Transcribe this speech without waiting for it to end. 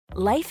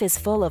Life is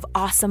full of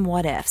awesome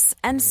what-ifs,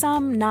 and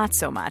some not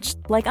so much,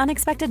 like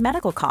unexpected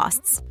medical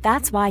costs.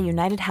 That's why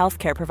United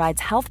Healthcare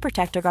provides Health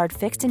Protector Guard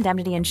fixed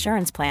indemnity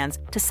insurance plans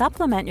to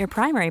supplement your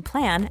primary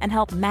plan and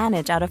help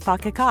manage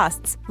out-of-pocket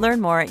costs.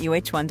 Learn more at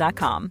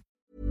uh1.com.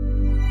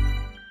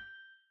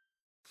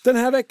 Den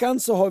här veckan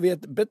så har vi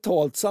ett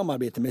betalt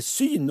samarbete med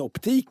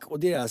Synoptik och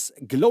deras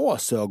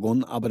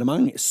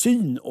glasögonabonnemang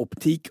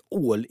Synoptik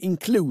All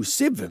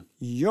Inclusive.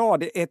 Ja,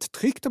 det är ett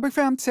tryggt och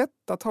bekvämt sätt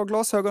att ha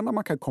glasögon där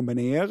man kan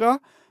kombinera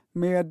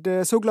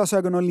med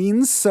solglasögon och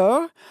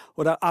linser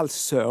och där all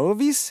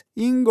service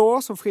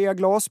ingår som fria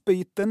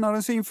glasbyten när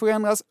den syn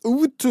förändras,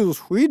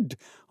 otursskydd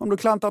om du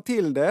klantar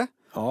till det.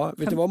 Ja,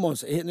 vet du vad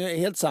Måns? Nu är det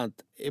helt sant.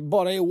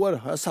 Bara i år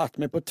har jag satt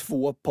mig på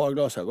 2 par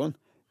glasögon.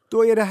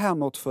 Då är det här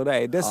något för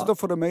dig. Dessutom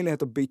får du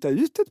möjlighet att byta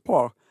ut ett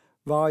par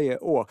varje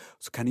år.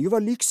 Så kan det ju vara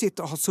lyxigt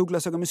att ha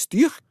solglasögon med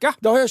styrka.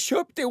 Det har jag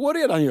köpt i år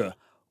redan ju.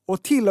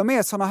 Och till och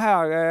med såna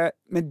här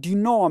med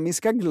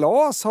dynamiska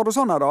glas. Har du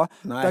såna då?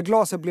 Nej. Där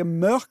glaset blir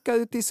mörka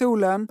ute i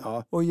solen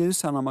och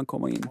ljusa när man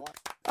kommer in.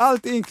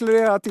 Allt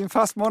inkluderat i en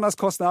fast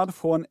månadskostnad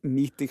från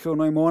 90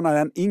 kronor i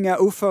månaden. Inga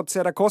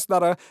oförutsedda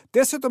kostnader.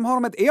 Dessutom har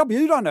de ett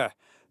erbjudande.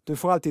 Du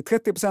får alltid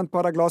 30% på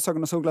alla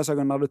glasögon och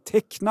solglasögon när du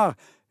tecknar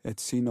ett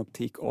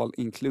Synoptik All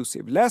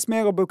Inclusive. Läs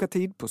mer och boka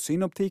tid på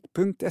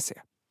synoptik.se.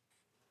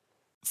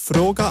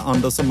 Fråga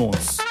Anders och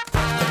Måns.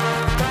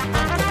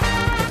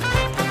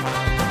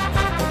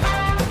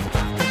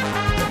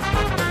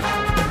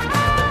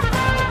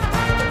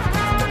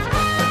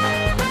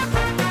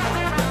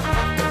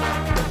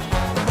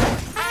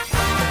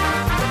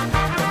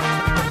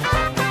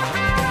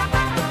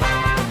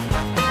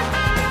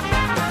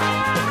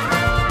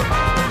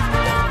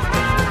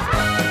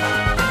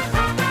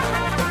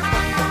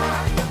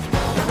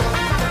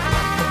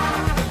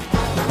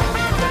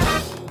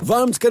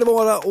 Varmt ska det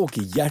vara och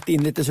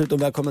hjärtinligt dessutom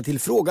välkomna till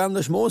Fråga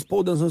Anders Måns,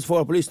 podden som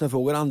svarar på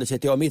lyssnarfrågor. Anders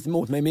heter jag, mitt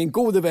emot mig min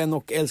gode vän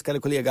och älskade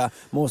kollega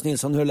Måns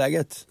Nilsson. Hur är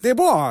läget? Det är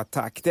bra,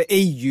 tack. Det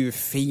är ju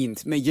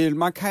fint med jul.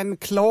 Man kan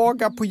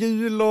klaga på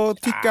jul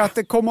och tycka att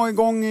det kommer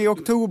igång i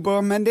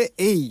oktober, men det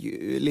är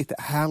ju lite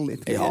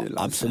härligt med jul.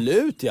 Ja,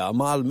 absolut ja.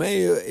 Malmö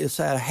är ju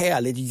så här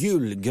härligt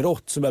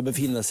julgrått som jag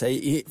befinner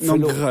sig i.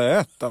 Någon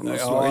gröt av något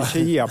slag,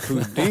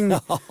 chia-pudding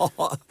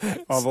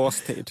av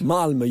årstid.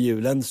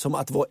 Malmöjulen som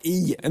att vara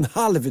i en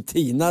halvtinad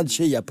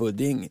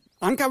chia-pudding.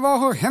 Anka, vad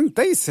har hänt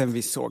dig sen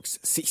vi sågs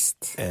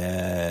sist?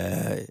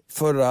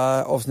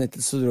 Förra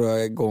avsnittet så drog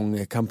jag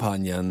igång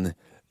kampanjen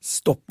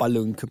Stoppa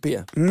lugn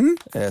kupé.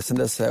 Sen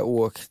dess har jag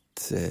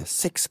åkt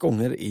 6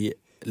 gånger i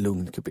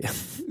lugn kupé.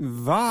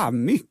 Vad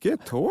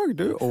mycket tåg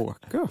du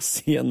åker.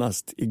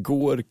 Senast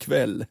igår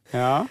kväll.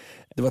 Ja.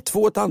 Det var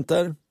 2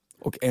 tanter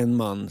och en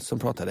man som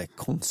pratade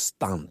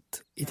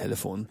konstant i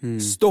telefon.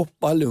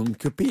 Stoppa lugn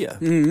kupé.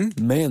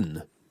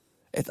 Men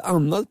ett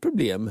annat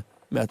problem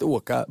med att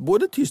åka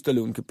både tyst och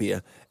lugn kupé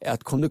är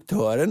att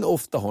konduktören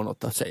ofta har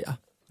något att säga.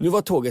 Nu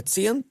var tåget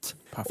sent.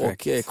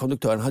 Perfekt. Och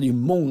konduktören hade ju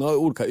många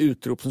olika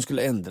utrop som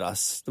skulle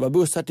ändras. Det var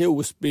bussar till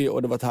Osby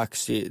och det var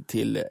taxi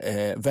till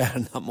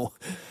Värnamo.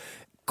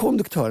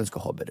 Konduktören ska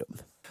ha beröm.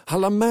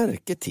 Han lade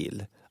märke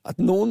till att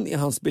någon i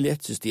hans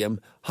biljettsystem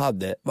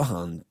hade vad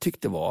han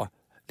tyckte var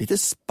lite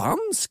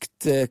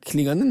spanskt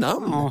klingande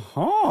namn.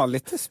 Jaha,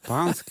 lite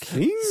spanskt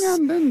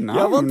klingande namn.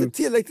 Jag var inte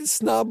tillräckligt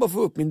snabb att få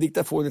upp min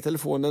diktafon i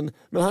telefonen,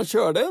 men han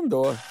körde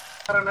ändå.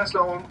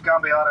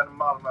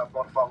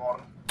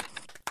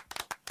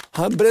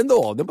 Han brände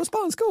av den på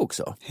spanska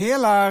också.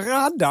 Hela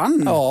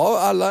raddan? Ja,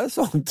 alla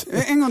sånt.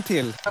 En gång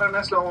till.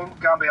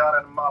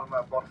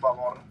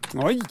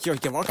 Oj,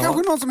 det var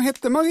kanske någon som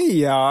hette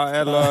Maria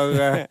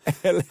eller...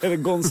 eller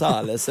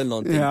Gonzales eller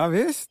någonting. Ja,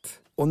 visst.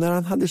 Och när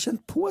han hade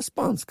känt på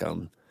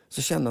spanskan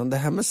så kände han det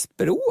här med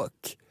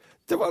språk.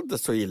 Det var inte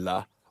så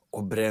illa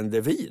och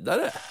brände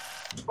vidare.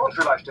 Und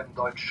vielleicht in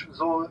Deutsch.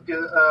 So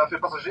für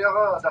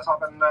Passagiere, das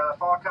haben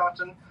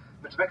Fahrkarten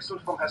mit Wechsel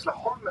vom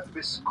Hässleholm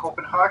bis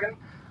Kopenhagen.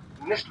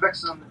 Nicht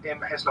wechseln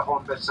im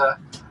Hässleholm bitte.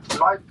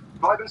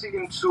 Bleiben Sie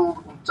im Zug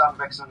und dann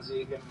wechseln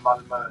Sie in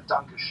Malmö.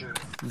 Dankeschön.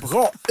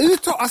 Bra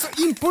uttal, alltså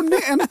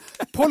imponerande.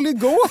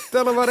 Polygot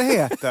eller vad det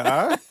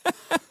heter.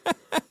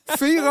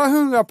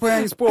 400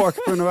 poäng språk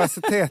på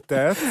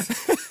universitetet.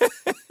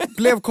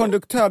 Blev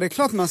konduktör, det är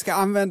klart man ska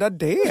använda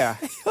det.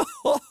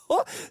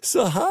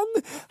 Så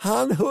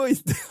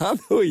han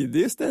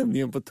höjde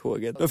stämningen på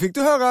tåget. Då fick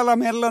du höra alla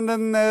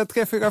meddelanden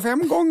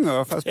 3-4-5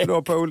 gånger fast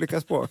då på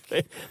olika språk.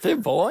 Det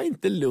var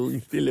inte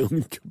lugnt i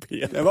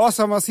lugnkupé. Det var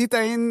som att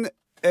sitta i en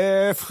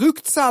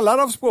fruktsallad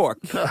av språk.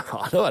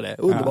 Ja, det var det.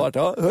 Underbart.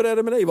 Ja. Hur är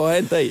det med dig? Vad har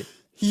hänt dig?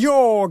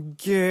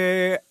 Jag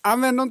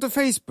använder inte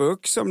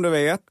Facebook som du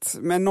vet,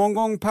 men någon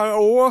gång per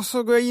år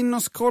så går jag in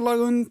och scrollar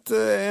runt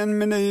en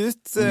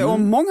minut. Och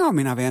många av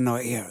mina vänner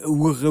är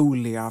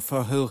oroliga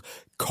för hur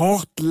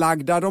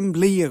kartlagda de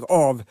blir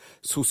av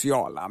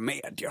sociala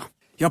medier.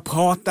 Jag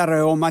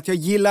pratade om att jag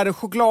gillade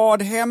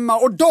choklad hemma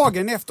och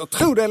dagen efter,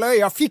 tro det eller ej,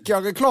 jag fick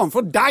reklam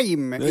för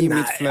Daim i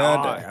mitt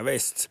flöde. Ja,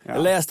 visst. Ja.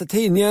 Jag läste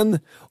tidningen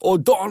och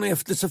dagen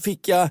efter så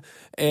fick jag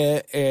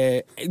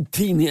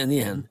tidningen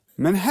igen.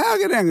 Men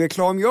här är den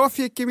reklam jag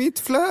fick i mitt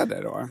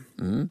flöde då.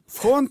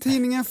 Från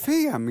tidningen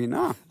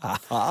Femina.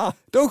 Aha.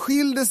 De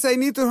skilde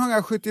sig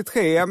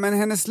 1973, men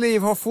hennes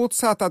liv har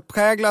fortsatt att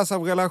präglas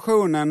av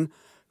relationen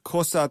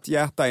krossat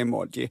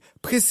hjärta-emoji.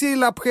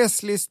 Priscilla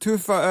Presleys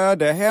tuffa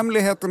öde,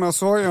 hemligheterna,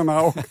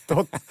 sorgerna och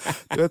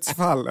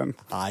dödsfallen.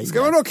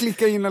 Ska man då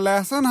klicka in och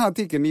läsa den här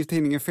artikeln i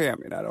tidningen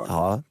Femina då?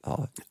 Ja.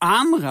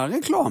 Andra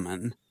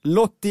reklamen.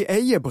 Lottie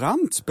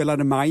Ejebrant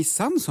spelade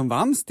Majsan som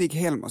vann Stig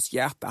Helmers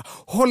hjärta.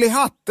 Håll i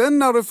hatten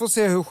när du får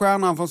se hur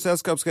stjärnan från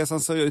Sällskapsresan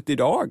ser ut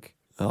idag.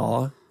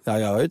 Ja,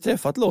 jag har ju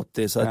träffat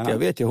Lottie så att jag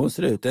vet ju hur hon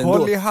ser ut ändå.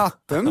 Håll i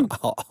hatten.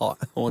 Ja,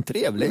 hon är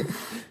trevlig.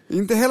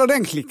 Inte heller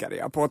den klickade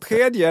jag på.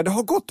 Tredje, det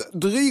har gått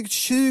drygt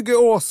 20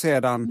 år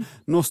sedan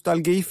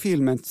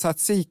nostalgifilmen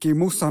Tsatsiki,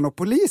 morsan och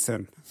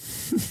polisen.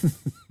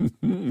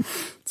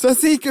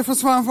 Tsatsiki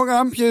försvann från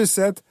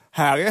rampljuset.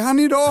 Här är han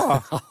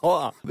idag.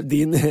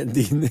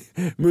 Din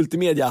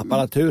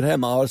multimediaapparatur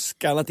hemma har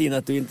skannat in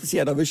att du är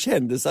intresserad av hur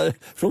kändisar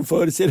från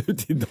förr ser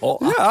ut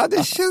idag. Ja,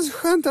 det känns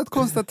skönt att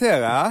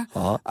konstatera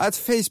att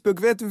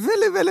Facebook vet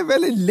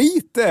väldigt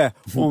lite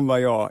om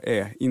vad jag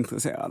är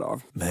intresserad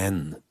av.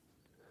 Men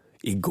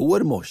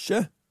igår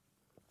morse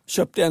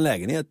köpte jag en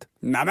lägenhet.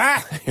 Nämen!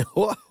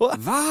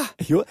 Va?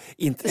 Jo,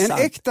 intressant.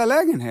 En äkta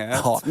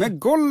lägenhet med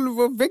golv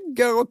och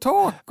väggar och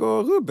tak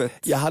och rubbet.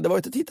 Jag hade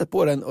varit och tittat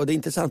på den och det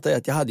intressanta är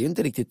att jag hade ju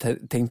inte riktigt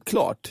tänkt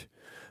klart.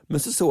 Men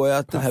så såg jag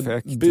att den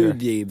här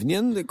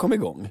budgivningen kom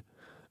igång.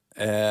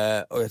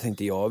 Och jag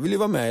tänkte, jag vill ju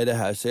vara med i det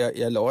här så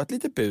jag la ett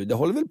litet bud. Det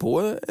håller väl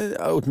på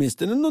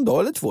åtminstone någon dag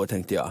eller två,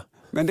 tänkte jag.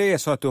 Men det är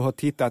så att du har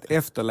tittat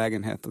efter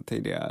lägenheter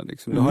tidigare.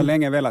 Liksom. Du har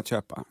länge velat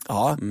köpa.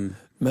 Ja,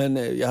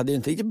 men jag hade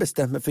inte riktigt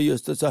bestämt mig för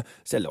just det. Så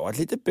jag la ett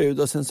litet bud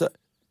och sen så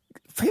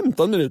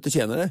 15 minuter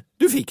senare,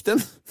 du fick den.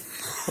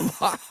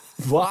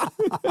 Va?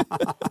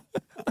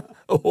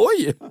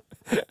 Oj!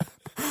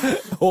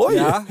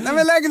 Ja. Nej,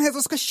 men lägenheter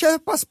ska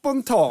köpas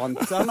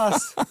spontant.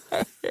 Annars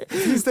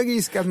finns det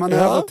risk att man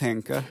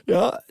övertänker.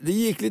 Ja, det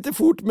gick lite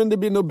fort men det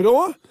blir nog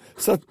bra.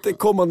 Så att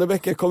kommande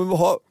vecka kommer vi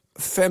ha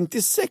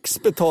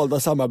 56 betalda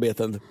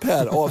samarbeten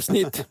per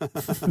avsnitt.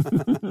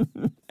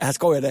 Jag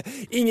skojar det.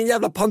 Ingen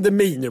jävla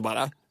pandemi nu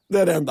bara. Det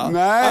är det enda.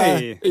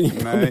 Nej.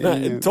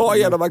 Ta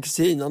gärna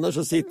vaccin, annars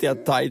så sitter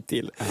jag tajt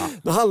till.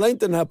 Nu handlar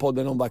inte den här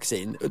podden om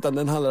vaccin, utan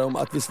den handlar om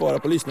att vi svarar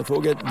på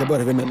lyssnarfrågor. Det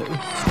börjar vi med nu.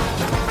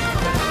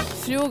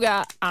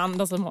 Fråga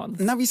Anders och Måns.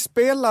 När vi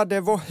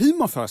spelade vår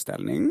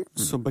humorföreställning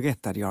så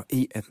berättade jag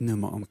i ett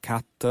nummer om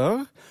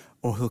katter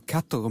och hur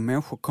katter och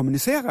människor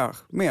kommunicerar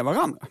med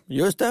varandra.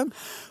 Just det.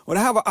 Och det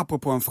här var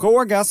apropå en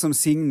fråga som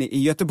Signe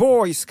i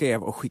Göteborg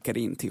skrev och skickade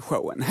in till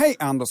showen. Hej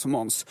Anders och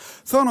Måns.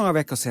 För några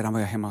veckor sedan var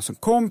jag hemma hos en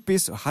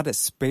kompis och hade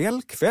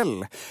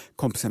spelkväll.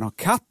 Kompisen har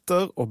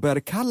katter och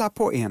började kalla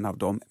på en av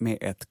dem med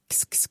ett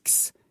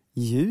kss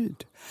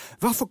ljud.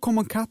 Varför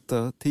kommer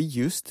katter till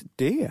just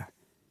det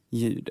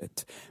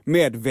ljudet?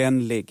 Med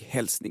vänlig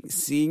hälsning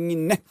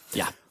Signe.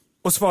 Ja.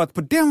 Och svaret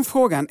på den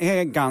frågan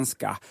är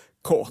ganska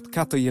kort.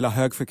 Katter gillar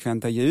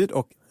högfrekventa ljud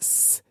och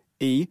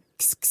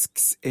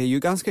är ju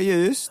ganska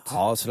ljust.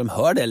 Ja, så de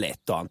hör det lätt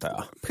då, antar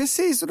jag.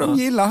 Precis, och de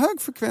gillar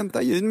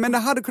högfrekventa ljud. Men det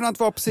hade kunnat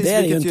vara precis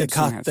vilket ljud som helst. ljud. Det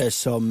är ju inte katter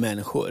som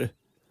människor.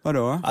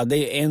 Vadå? Ja, det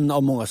är en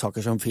av många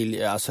saker som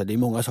skiljer, alltså det är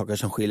många saker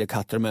som skiljer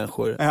katter och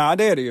människor. Ja,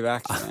 det är det ju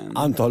verkligen.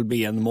 Antal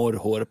ben,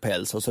 morrhår,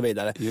 päls och så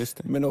vidare. Just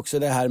det. Men också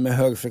det här med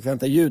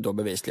högfrekventa ljud då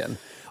bevisligen.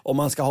 Om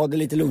man ska ha det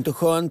lite lugnt och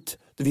skönt,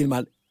 då vill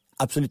man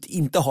absolut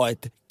inte ha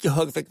ett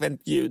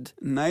högfrekvent ljud.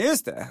 Nej,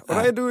 just det.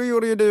 Och då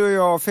gjorde ju du och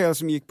jag fel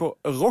som gick på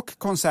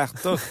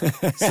rockkonserter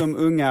som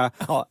unga.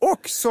 Ja.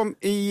 Och som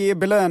i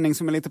belöning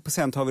som en liten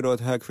present har vi då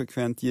ett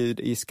högfrekvent ljud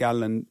i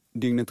skallen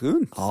dygnet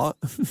runt. Ja.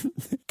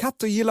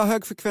 Katter gillar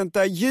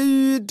högfrekventa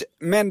ljud,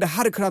 men det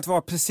hade kunnat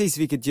vara precis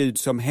vilket ljud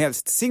som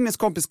helst. Signes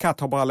kompis katt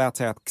har bara lärt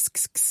sig att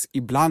kss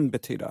ibland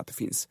betyder att det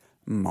finns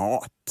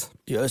mat.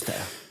 Just det.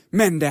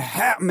 Men det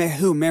här med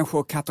hur människor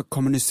och katter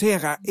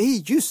kommunicerar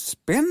är ju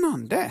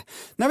spännande.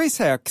 När vi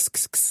säger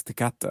kss till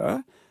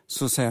katter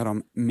så säger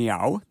de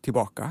miau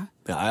tillbaka.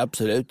 Ja,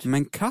 absolut.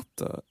 Men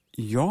katter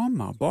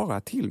jamar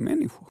bara till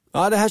människor.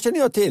 Ja, det här känner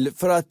jag till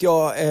för att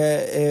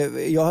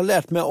jag har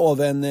lärt mig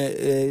av en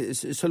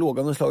zoolog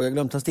av något slag, jag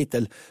glömt hans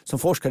titel, som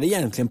forskade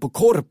egentligen på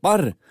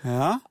korpar.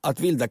 Ja. Att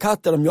vilda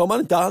katter, de jamar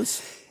inte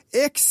alls.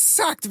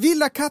 Exakt,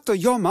 vilda katter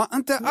jamar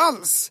inte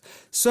alls.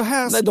 Så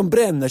här... Nej, de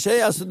bränner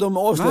sig, alltså de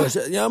avslöjar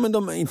sig. Ja, men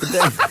de är inte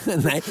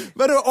bränner. Nej.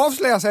 Vadå,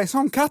 avslöjar sig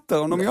som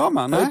katter om de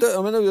jamar? Nej?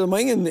 Ja, men de har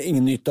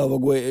ingen nytta av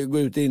att gå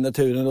ut i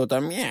naturen och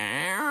låta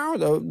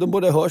mjau. De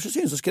både hörs och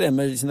syns och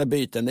skrämmer sina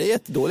byten. Det är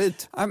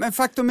jättedåligt. Ja, men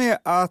faktum är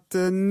att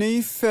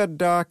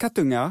nyfödda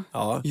kattungar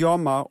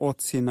jamar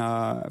åt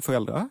sina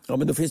föräldrar. Ja,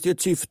 men då finns det ju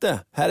ett syfte.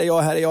 Här är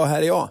jag, här är jag,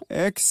 här är jag.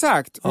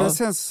 Exakt, men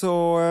sen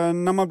så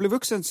när man blir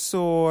vuxen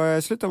så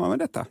slutar man med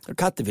detta.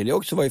 Katter vill ju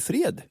också vara i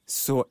fred.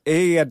 Så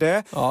är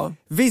det. Ja.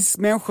 Viss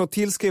människor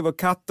tillskriver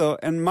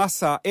katter en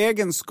massa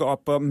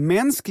egenskaper,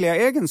 mänskliga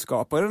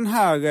egenskaper, den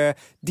här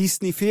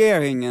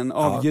disneyfieringen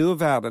av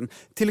djurvärlden.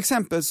 Till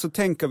exempel så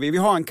tänker vi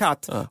har en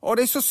katt Och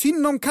det är så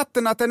synd om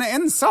katten att den är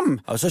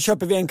ensam. Ja, så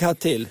köper vi en katt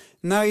till.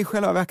 När i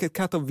själva verket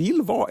katter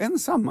vill vara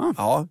ensamma.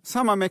 Ja.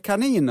 Samma med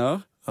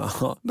kaniner.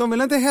 Ja. De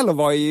vill inte heller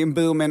vara i en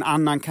bur med en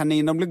annan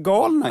kanin, de blir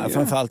galna. Ja,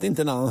 framförallt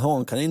inte en annan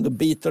hankanin, då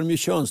biter de ju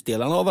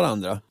könsdelarna av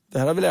varandra. Det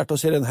här har vi lärt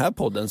oss i den här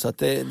podden, så att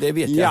det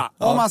vet jag.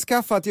 Ja, om man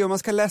skaffar ett djur, man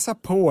ska läsa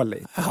på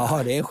lite.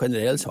 Ja, det är en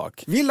generell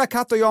sak. Vilda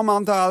katter gör man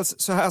inte alls,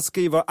 så här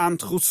skriver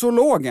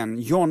antropologen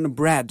John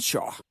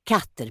Bradshaw.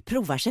 Katter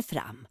provar sig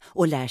fram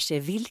och lär sig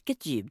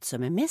vilket ljud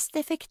som är mest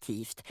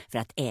effektivt för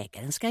att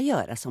ägaren ska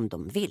göra som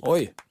de vill.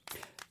 Oj.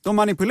 De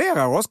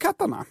manipulerar oss,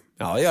 katterna.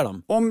 Ja, det gör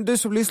de. Om du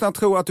som lyssnar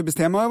tror att du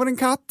bestämmer över din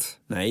katt,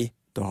 Nej.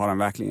 då har den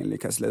verkligen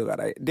lyckats lura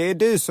dig. Det är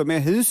du som är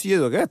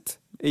husdjuret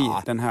i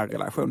den här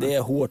relationen. Det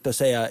är hårt att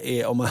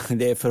säga, om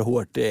det är för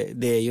hårt.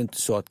 Det är ju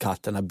inte så att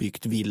katten har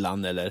byggt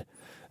villan eller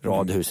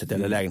radhuset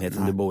eller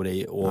lägenheten du bor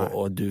i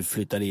och du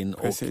flyttar in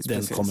och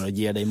den kommer att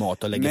ge dig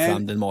mat och lägger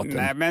fram den maten.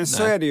 Nej, men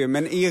så är det ju.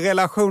 Men i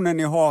relationen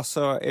ni har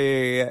så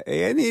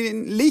är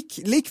ni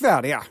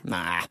likvärdiga.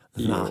 Nej.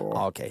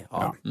 Okej.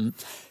 Ja. Mm.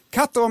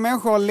 Katter och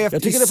människor har levt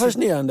Jag tycker det är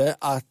fascinerande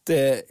att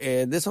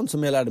det är sånt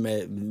som jag lärde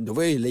mig, då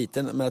var jag ju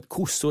liten, men att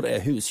kossor är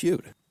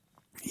husdjur.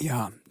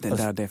 Ja, den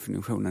där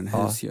definitionen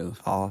husdjur.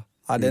 Ja.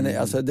 Den är,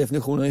 alltså,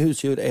 definitionen av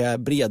husdjur är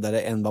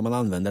bredare än vad man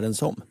använder den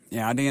som.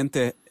 Ja, det är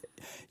inte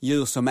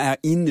djur som är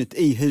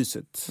inuti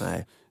huset.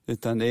 Nej.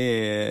 Utan det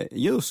är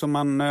djur som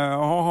man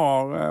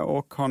har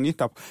och har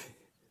nytta på.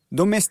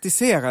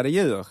 Domesticerade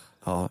djur.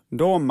 Ja.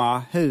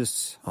 Doma,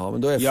 hus. Ja,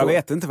 men då är jag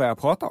vet inte vad jag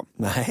pratar om.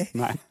 Nej.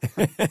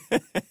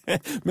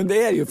 Men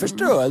det är ju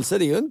förstörelse,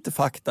 det är ju inte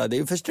fakta. Det är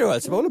ju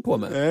förstörelse vi håller på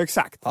med.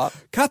 Exakt. Ja.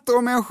 Katter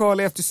och människor har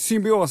levt i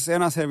symbios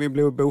ända sedan vi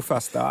blev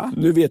bofasta.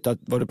 Nu vet du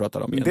vad du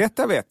pratar om igen.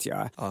 Detta vet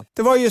jag. Ja.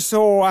 Det var ju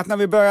så att när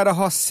vi började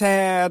ha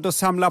säd och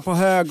samla på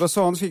hög och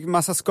sånt, fick vi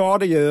massa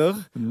skadedjur.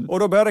 Och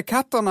då började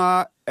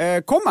katterna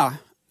komma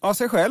av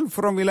sig själv,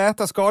 för de ville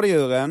äta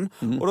skadedjuren.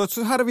 Och då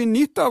så hade vi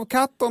nytta av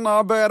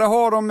katterna, började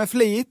ha dem med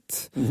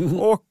flit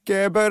och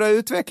började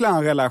utveckla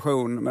en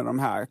relation med de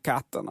här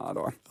katterna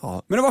då.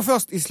 Ja. Men det var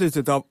först i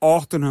slutet av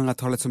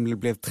 1800-talet som det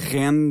blev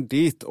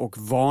trendigt och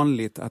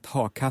vanligt att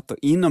ha katter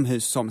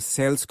inomhus som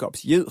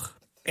sällskapsdjur.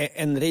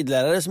 En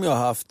ridlärare som jag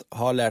har haft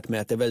har lärt mig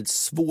att det är väldigt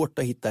svårt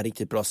att hitta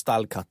riktigt bra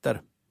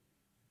stallkatter.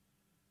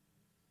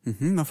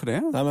 Varför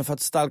det? Nej, men för att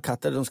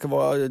stallkatter, det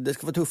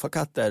ska vara tuffa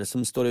katter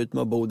som står ut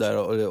med att bo där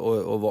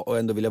och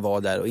ändå vilja vara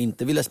där och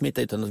inte vilja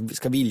smita, utan de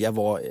ska vilja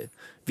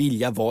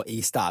vara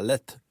i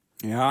stallet.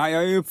 Ja,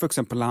 jag är ju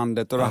uppvuxen på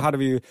landet och då hade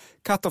vi ju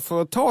katter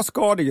för att ta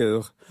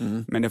skadedjur.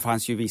 Men det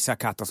fanns ju vissa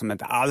katter som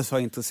inte alls var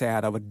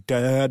intresserade av att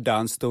döda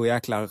en stor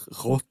jäkla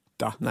råtta.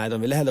 Nej,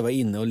 de ville hellre vara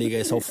inne och ligga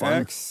i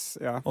soffan.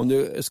 Ja. Om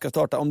du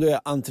är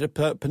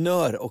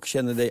entreprenör och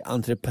känner dig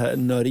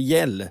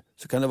entreprenöriell,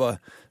 så kan det vara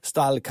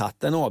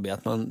stallkatten AB,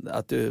 att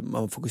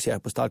man fokuserar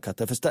på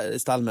stallkatter. För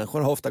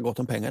stallmänniskor har ofta gott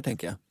om pengar,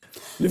 tänker jag.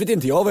 Nu vet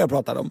inte jag vad jag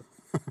pratar om.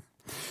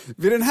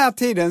 Vid den här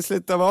tiden,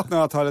 slutet av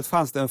 1800-talet,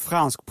 fanns det en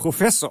fransk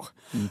professor,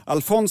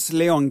 Alphonse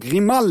Léon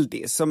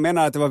Grimaldi, som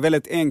menade att det var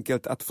väldigt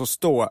enkelt att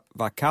förstå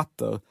vad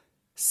katter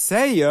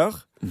säger.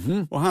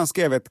 Och han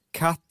skrev ett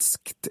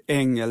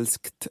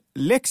katskt-engelskt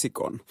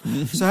lexikon.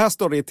 Så här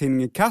står det i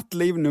tidningen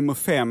Kattliv nummer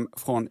 5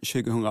 från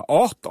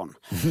 2018.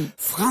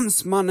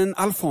 Fransmannen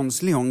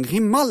Alphonse Léon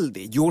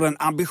Grimaldi gjorde en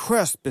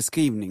ambitiös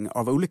beskrivning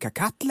av olika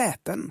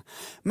kattläten.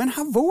 Men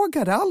han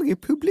vågade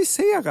aldrig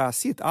publicera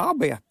sitt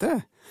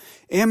arbete.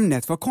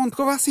 Ämnet var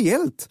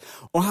kontroversiellt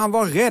och han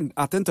var rädd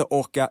att inte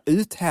orka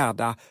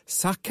uthärda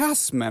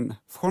sarkasmen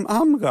från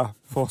andra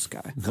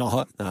forskare.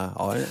 Ja.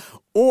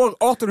 År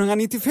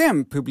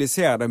 1895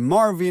 publicerade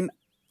Marvin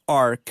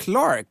R.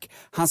 Clark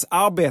hans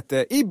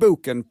arbete i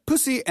boken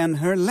Pussy and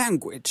Her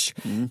Language.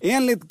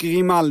 Enligt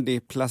Grimaldi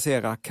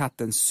placerar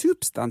katten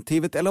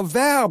substantivet eller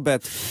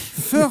verbet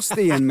först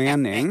i en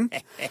mening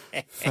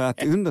för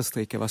att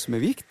understryka vad som är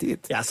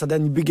viktigt. Ja, så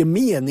den bygger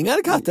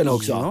meningar, katten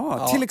också?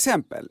 Ja, till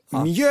exempel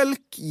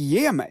mjölk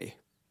ge mig.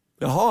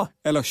 Jaha.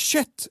 Eller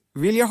kött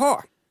vill jag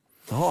ha.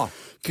 Jaha.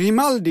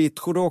 Grimaldi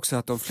trodde också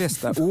att de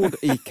flesta ord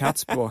i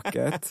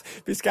kattspråket...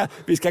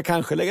 Vi ska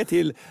kanske lägga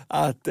till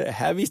att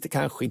här visste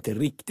kanske inte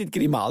riktigt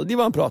Grimaldi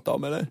vad han pratade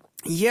om, eller?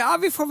 Ja,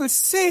 vi får väl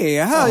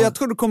se här. Jag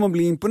tror du kommer att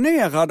bli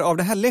imponerad av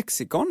det här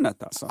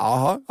lexikonet. Alltså.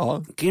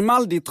 Ja.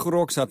 Grimaldi tror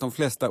också att de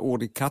flesta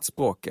ord i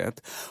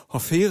kattspråket har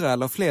 4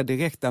 eller fler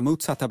direkta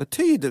motsatta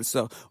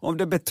betydelser om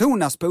det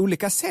betonas på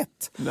olika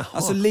sätt. Jaha.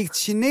 Alltså likt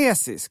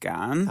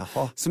kinesiskan,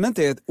 som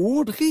inte är ett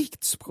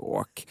ordrikt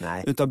språk,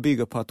 utan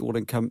bygger på att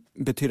orden kan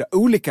betyda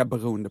olika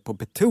beroende på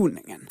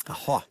betoningen.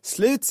 Jaha.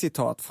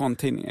 Slutcitat från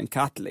tidningen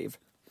Kattliv.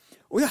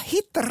 Och jag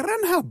hittade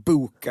den här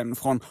boken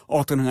från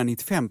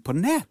 1895 på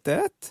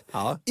nätet,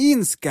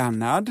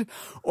 inskannad.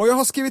 Och jag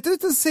har skrivit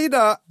ut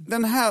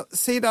den här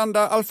sidan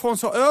där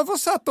Alphonse har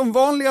översatt de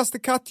vanligaste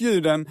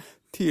kattljuden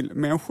till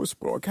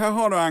människospråk. Här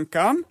har du,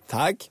 Ankan.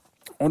 Tack.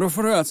 Och då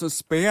får du alltså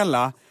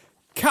spela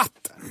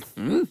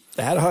katten.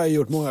 Det här har jag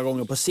gjort många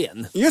gånger på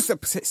scen. Just det,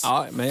 precis.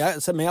 Ja,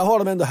 men jag har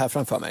dem ändå här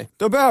framför mig.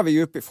 Då börjar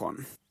vi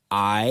uppifrån.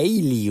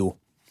 Ailio.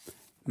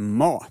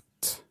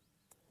 Mat.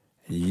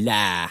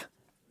 La.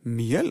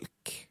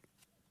 Mjölk.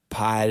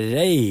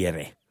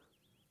 Parere.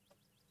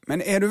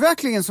 Men är du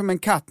verkligen som en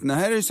katt?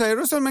 Nej, säger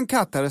du som en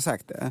katt hade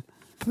sagt det?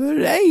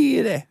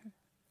 Parere.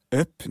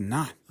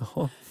 Öppna.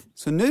 Jaha.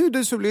 Så nu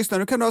du som lyssnar,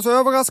 nu kan du alltså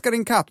överraska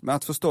din katt med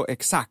att förstå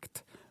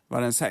exakt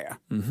vad den säger.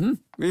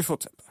 Vi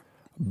fortsätter.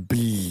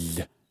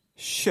 Bl.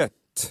 Kött.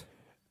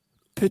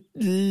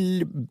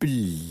 Bl.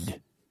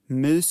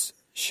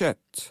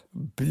 Muskött.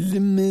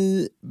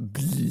 Bl.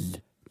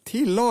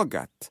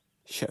 Tillagat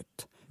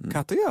kött.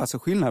 Katter gör alltså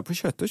skillnad på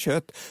kött och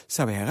kött.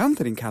 Servera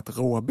inte din katt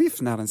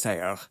råbiff när den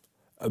säger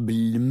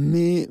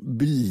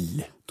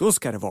Bl. då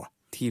ska det vara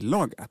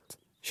tillagat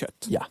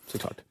kött. Ja,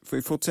 såklart. Får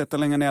vi fortsätta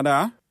längre ner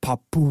där?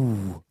 Papu.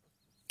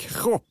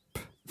 Kropp.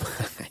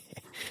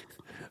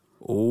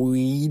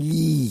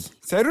 Oili.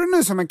 Säger du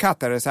nu som en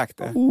katt hade sagt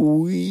det?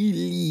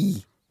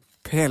 Oili.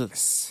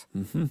 Päls.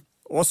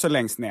 Och så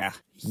längst ner.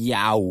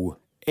 Jau.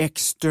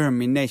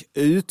 Extermination.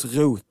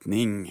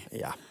 Utrotning.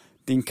 Ja.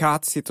 Din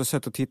katt sitter och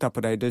sött och tittar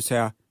på dig. Du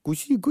säger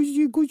gushi,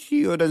 gushi,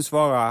 gushi. Och den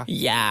svarar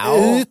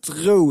Jau.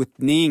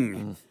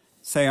 utrotning.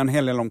 Säger en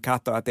hel del om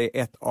katter att det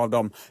är ett av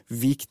de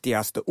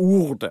viktigaste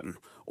orden.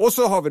 Och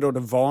så har vi då det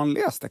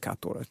vanligaste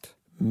kattordet.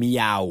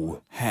 Miau.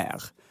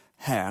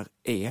 Här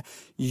är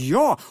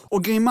ja.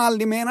 Och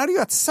Grimaldi menade ju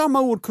att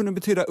samma ord kunde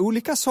betyda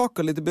olika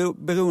saker lite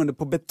beroende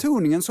på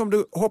betoningen. Så om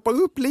du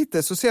hoppar upp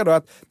lite så ser du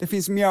att det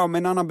finns miau med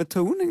en annan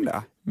betoning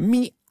där.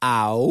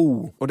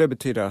 Miau. Och det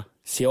betyder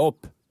Se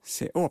upp.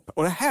 se upp.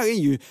 Och det här är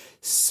ju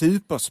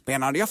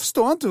superspännande. Jag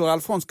förstår inte hur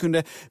Alfons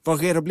kunde vara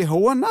redo att bli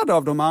hånad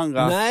av de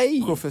andra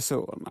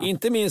professorerna.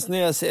 Inte minst när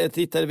jag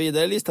tittar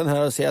vidare i listan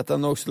här och ser att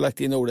han också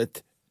lagt in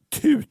ordet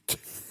tut.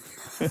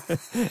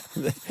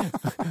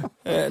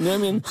 Nu är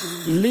min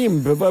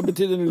limb. Vad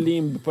betyder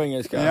limb på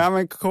engelska? Ja,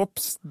 men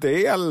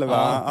kroppsdel va?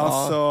 Ja,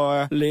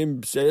 alltså,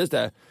 limb, just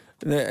det.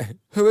 Nej.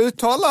 hur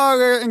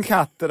uttalar en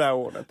katt det där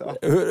ordet då?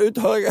 Hur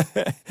uttalar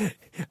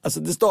alltså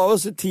det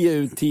stavas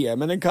T-U-T,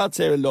 men en katt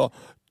säger väl då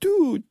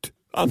tut,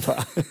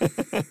 antar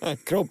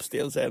jag.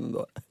 Kroppsdel säger den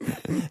då.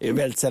 Det är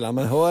väldigt sällan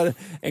man hör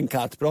en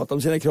katt prata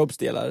om sina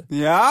kroppsdelar.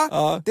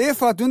 Ja, det är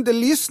för att du inte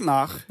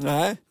lyssnar.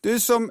 Nej. Du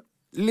som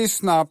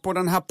lyssnar på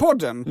den här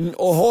podden.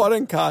 Och har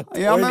en katt och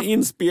Ja, en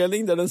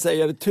inspelning där den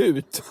säger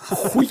tut,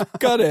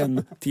 skicka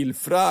den till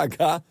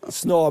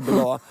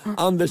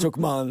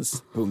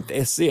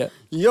fraga@andersochmans.se.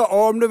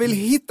 Ja, om du vill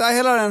hitta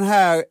hela den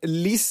här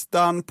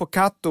listan på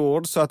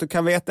kattord så att du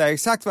kan veta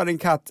exakt vad din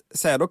katt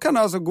säger, då kan du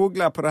alltså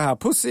googla på det här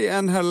Pussy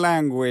and her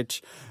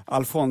language,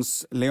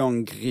 Alfons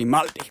Leon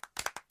Grimaldi.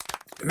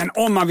 Men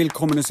om man vill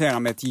kommunicera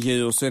med ett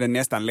djur så är det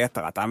nästan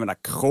lättare att använda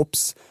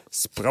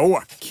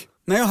kroppsspråk.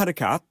 När jag hade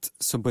katt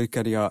så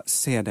brukade jag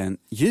se den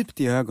djupt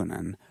i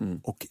ögonen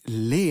och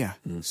le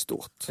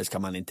stort. Det ska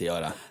man inte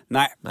göra.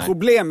 Nej,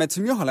 problemet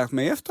som jag har lärt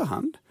mig i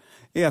efterhand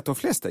är att de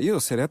flesta djur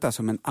ser detta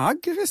som en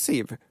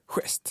aggressiv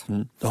gest.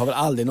 Du har väl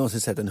aldrig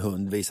någonsin sett en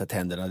hund visa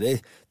tänderna?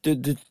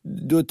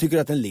 Du tycker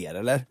att den ler,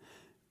 eller?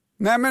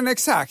 Nej, men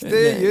exakt,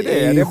 det är ju det.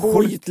 Det är Det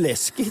borde...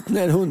 skitläskigt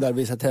när hundar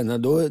visar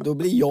tänderna. Då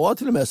blir jag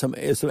till och med som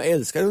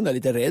älskar hundar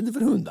lite rädd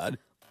för hundar.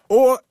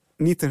 Och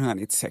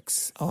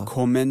 1996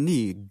 kom en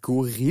ny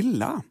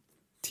gorilla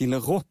till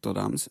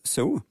Rotterdams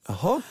zoo.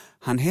 Jaha.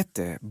 Han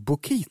hette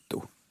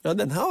Bokito. Ja,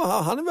 han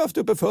har vi haft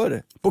uppe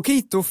förr.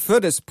 Bokito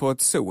föddes på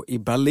ett zoo i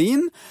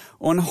Berlin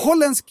och en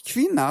holländsk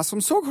kvinna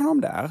som såg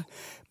honom där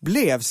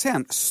blev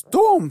sen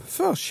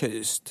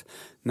stormförtjust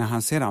när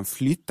han sedan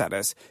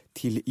flyttades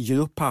till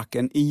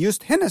djurparken i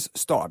just hennes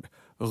stad,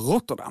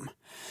 Rotterdam.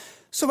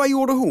 Så vad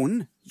gjorde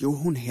hon? Jo,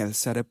 hon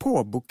hälsade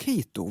på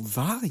Bokito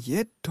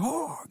varje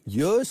dag.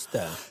 Just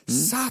det.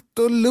 Satt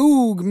och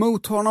log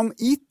mot honom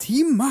i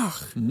timmar.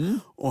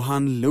 Och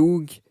han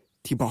log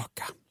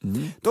tillbaka.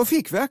 De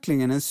fick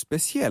verkligen en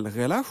speciell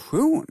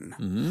relation.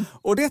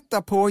 Och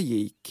detta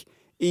pågick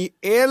i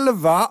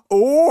 11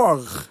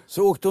 år.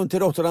 Så åkte hon till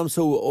Rotterdam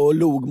Zoo och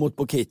log mot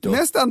Bokito.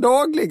 Nästan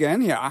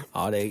dagligen, ja.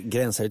 Ja, det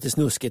gränsar till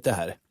snuskigt det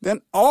här. Den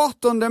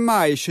 18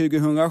 maj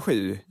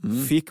 2007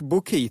 fick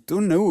Bokito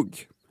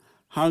nog.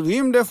 Han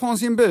rymde från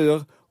sin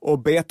bur och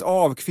bet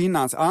av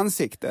kvinnans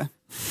ansikte.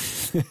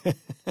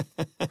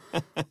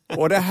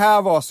 Och det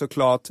här var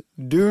såklart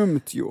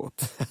dumt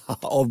gjort.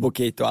 Av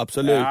Bokito,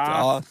 absolut.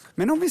 Ja.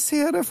 Men om vi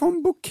ser det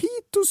från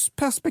Bokitos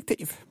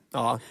perspektiv.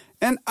 Ja.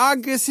 En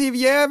aggressiv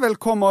jävel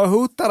kommer att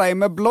hota dig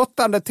med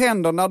blottande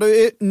tänder när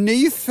du är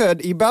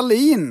nyfödd i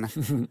Berlin.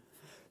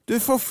 Du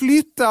får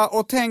flytta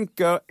och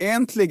tänker,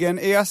 äntligen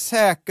är jag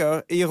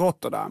säker i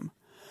Rotterdam.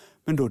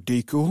 Men då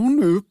dyker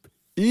hon upp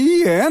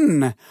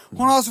igen.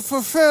 Hon har alltså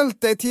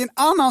förföljt dig till en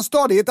annan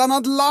stad i ett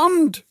annat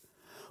land.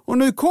 Och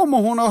nu kommer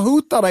hon att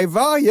hota dig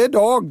varje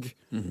dag.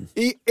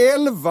 I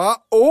 11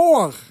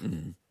 år.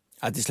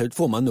 Ja, till slut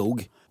får man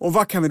nog. Och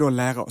vad kan vi då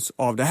lära oss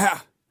av det här?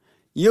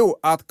 Jo,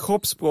 att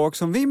kroppsspråk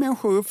som vi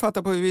människor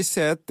uppfattar på ett visst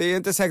sätt, det är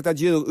inte säkert att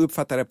djur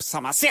uppfattar det på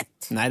samma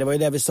sätt. Nej, det var ju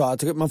det vi sa.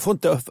 Att man får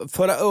inte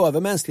föra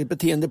över mänskligt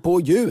beteende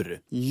på djur.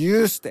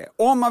 Just det.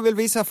 Om man vill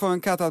visa för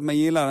en katt att man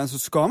gillar den så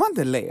ska man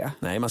inte le.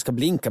 Nej, man ska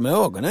blinka med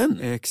ögonen.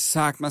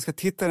 Exakt, man ska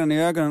titta den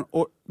i ögonen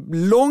och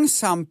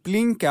långsamt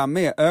blinka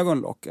med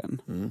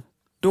ögonlocken.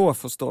 då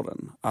förstår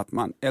den att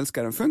man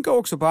älskar den. Funkar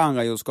också på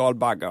andra djur,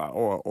 skalbaggar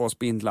och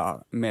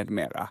spindlar med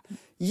mera.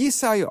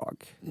 Gissar jag.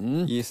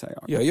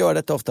 Jag gör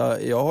det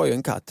ofta, jag har ju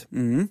en katt.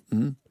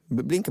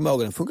 Blinkar med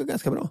ögonen, funkar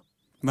ganska bra.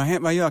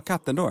 Vad gör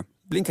katten då?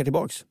 Blinkar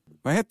tillbaks.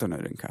 Vad heter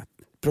nu din katt?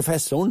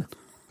 Professorn.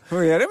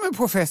 Hur är det med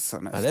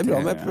professorn? Ja, det är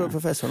bra med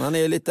professorn. Han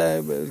är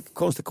lite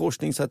konstig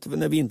korsning så att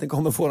när vintern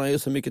kommer får han ju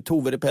så mycket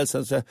tover i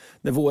pälsen så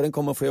när våren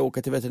kommer får jag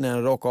åka till veterinären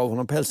och raka av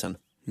honom pälsen.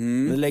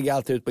 Det lägger jag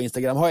alltid ut på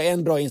Instagram. Har jag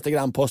en bra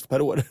Instagram-post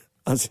per år.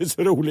 Han ser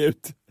så rolig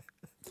ut.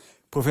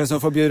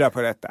 Professorn får bjuda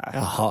på detta.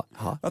 Jaha.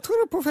 Jag tror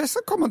att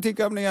professorn kommer att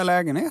tycka om nya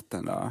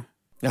lägenheten då.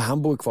 Ja,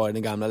 han bor kvar i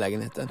den gamla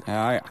lägenheten.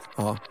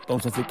 Ja. De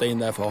som flyttar in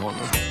där får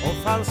honom.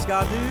 Och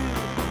falska du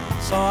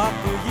sa att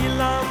du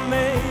gillar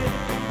mig.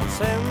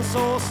 Sen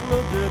så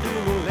snodde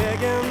du min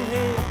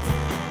lägenhet.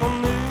 Och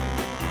nu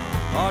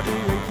har du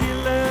en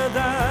kille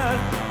där.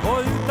 Och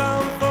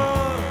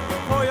utanför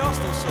får jag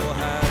stå så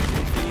här.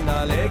 Min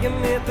fina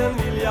lägenheten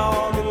vill jag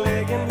ha. Min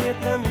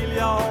lägenheten vill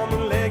jag ha.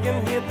 Min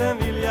lägenheten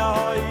vill jag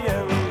ha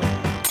igen.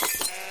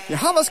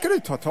 Jaha, vad ska du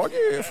ta tag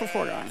i för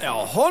frågan?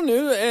 Jaha,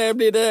 nu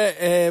blir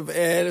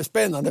det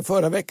spännande.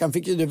 Förra veckan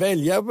fick ju du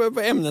välja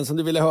ämnen som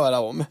du ville höra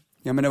om.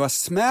 Ja, men det var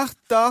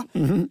smärta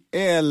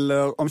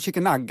eller om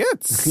chicken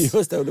nuggets.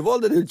 Just det, och då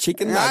valde du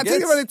chicken nuggets. Jag tyckte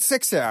det var lite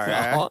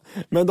sexigare. Ja,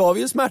 men då har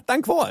vi ju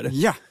smärtan kvar.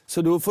 Ja.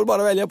 Så du får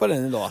bara välja på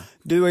den idag.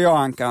 Du och jag,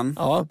 Ankan,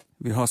 Ja.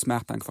 vi har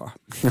smärtan kvar.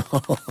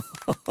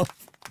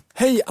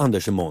 Hej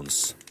Anders och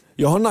Måns.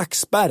 Jag har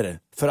nackspärr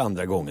för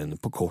andra gången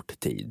på kort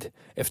tid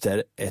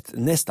efter ett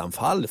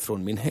nästanfall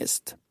från min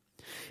häst.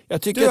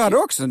 Jag tycker Du hade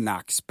också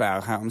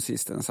nackspärr här om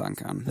sistens,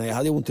 Ankan. Nej, jag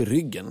hade ont i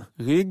ryggen.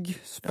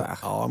 Ryggspärr.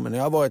 Ja, men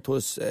jag har varit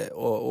hos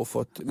och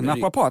fått... En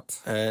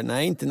naprapat?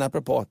 Nej, inte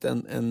naprapat,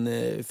 en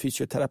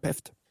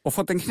fysioterapeut. Och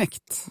fått en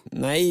knäckt?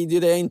 Nej, det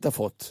är det jag inte har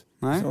fått.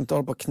 Nej. Så jag inte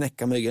håller på att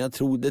knäcka med ryggen.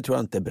 Det tror jag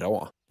inte är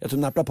bra. Jag tror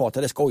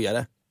naprapater är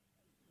skojare.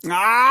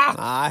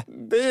 Nej.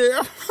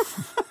 Det...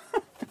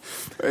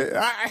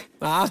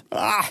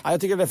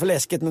 Jag tycker det är för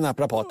läskigt med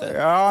naprapater.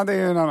 Ja, det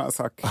är en annan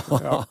sak.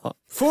 Ja.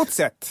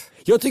 Fortsätt.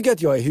 Jag tycker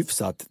att jag är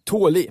hyfsat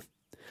tålig.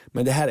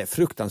 Men det här är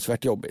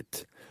fruktansvärt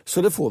jobbigt.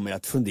 Så det får mig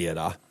att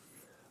fundera.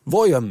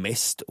 Vad gör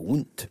mest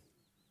ont?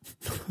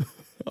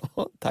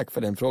 Ja, tack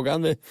för den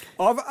frågan.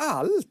 Av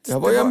allt? Ja,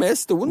 vad gör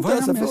mest ont? Vad gör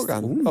Alltså, mest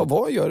frågan. ont? Ja,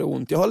 vad gör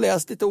ont? Jag har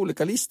läst lite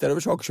olika listor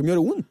över saker som gör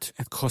ont.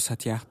 Ett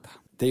krossat hjärta.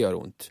 Det gör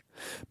ont.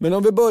 Men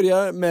om vi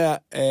börjar med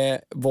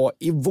vad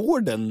i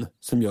vården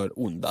som gör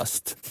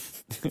ondast.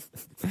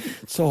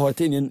 Så har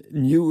tidningen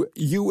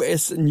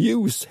US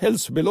News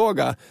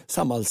hälsobilaga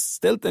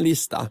sammanställt en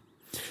lista.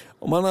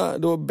 Och man har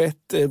då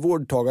bett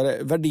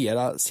vårdtagare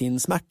värdera sin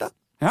smärta.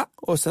 Ja.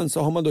 Och sen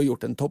så har man då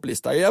gjort en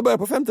topplista. Jag börjar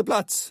på 5:e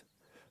plats.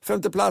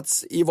 5:e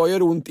plats i vad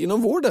gör ont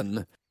inom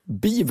vården.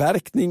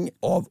 Biverkning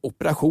av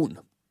operation.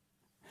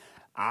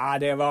 Ja,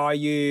 det var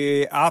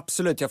ju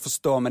absolut, jag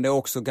förstår, men det är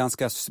också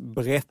ganska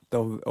brett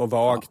och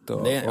vagt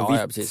och vitt.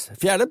 Ja, precis.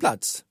 4:e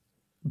plats.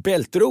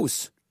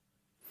 Bältros.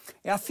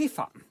 Ja, fy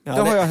fan. Ja,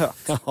 det har jag hört.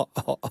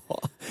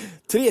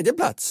 3:e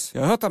plats.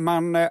 Jag har hört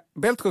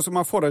att bältros, om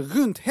man får det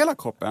runt hela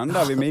kroppen,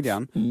 där vid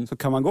midjan, så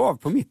kan man gå av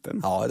på mitten.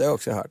 Ja, det har jag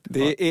också hört.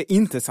 Det är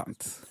inte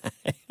sant.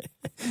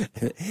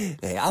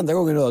 Det är andra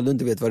gången idag du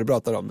inte vet vad du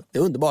pratar om. Det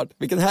är underbart.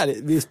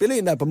 Vi spelar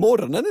in det här på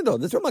morgonen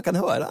idag. Det tror jag man kan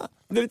höra.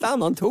 Det är lite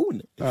annan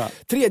ton. Ja.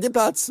 3:e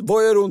plats.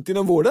 Vad gör ont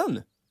inom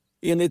vården?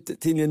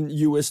 Enligt tidningen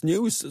US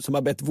News som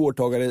har bett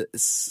vårdtagare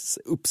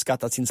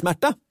uppskatta sin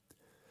smärta.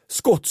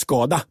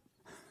 Skottskada.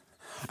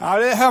 Ja,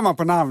 det hör man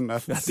på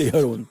namnet. Ja, det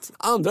gör ont.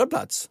 2:a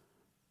plats.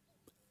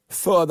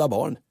 Föda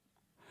barn.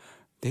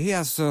 Det är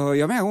alltså,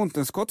 jag har ont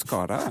än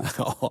skottskada.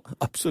 Ja,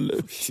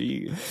 absolut.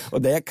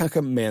 Och det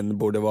kanske män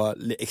borde vara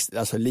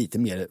lite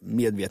mer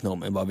medvetna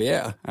om än vad vi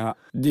är. Ja.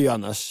 Det är ju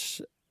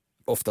annars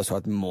ofta så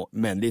att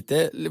män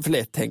lite för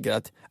lätt tänker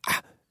att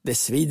det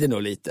svider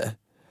nog lite.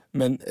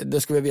 Men då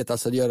ska vi veta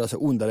att det gör alltså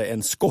ondare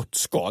än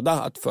skottskada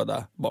att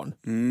föda barn.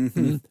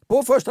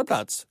 På 1:a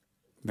plats.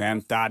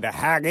 Vänta, det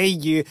här är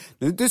ju...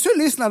 Du så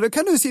lyssnar, då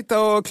kan du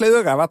sitta och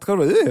klura, vad tror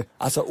du?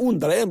 Alltså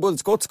ondare än både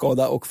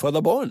skottskada och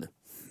föda barn.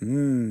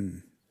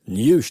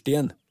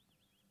 Njursten.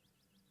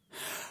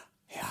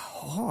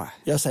 Jaha.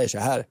 Jag säger så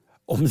här.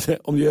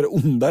 Om det gör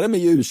ondare med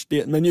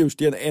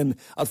njursten än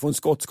att få en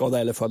skottskada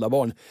eller föda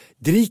barn.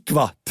 Drick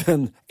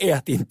vatten,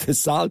 ät inte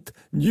salt.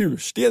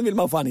 Njursten vill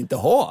man fan inte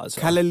ha. Alltså.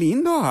 Kalle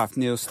Lind har haft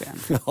njursten.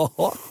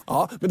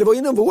 Ja, men det var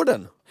inom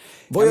vården.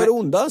 Vad gör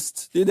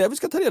ondast? Det är det vi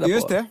ska ta reda på.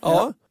 Just det.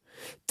 Ja.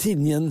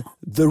 Tidningen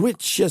The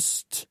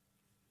Richest.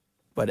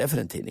 Vad är det för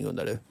en tidning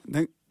undrar du?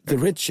 The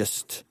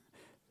Richest.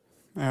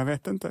 Jag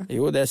vet inte.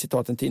 Jo, det är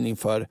citat en tidning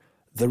för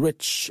The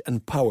Rich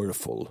and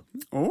Powerful.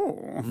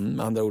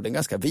 Med andra ord en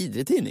ganska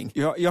vidrig tidning.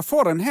 Jag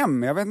får den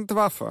hem, jag vet inte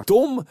varför.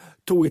 De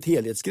tog ett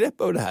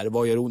helhetsgrepp över det här,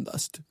 vad gör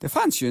ondast? Det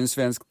fanns ju en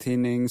svensk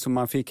tidning som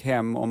man fick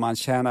hem om man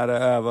tjänade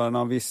över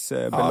någon viss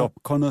belopp.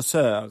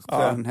 Konnässör,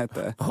 tror jag den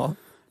hette. Ja.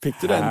 Fick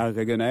du den?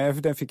 Herregud, nej,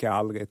 den fick jag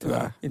aldrig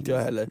tyvärr. Nej, inte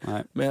jag heller.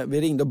 Nej. Men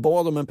vi ringde och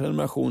bad om en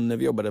prenumeration när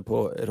vi jobbade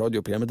på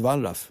radioprogrammet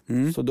Wallraff.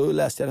 Så då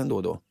läste jag den då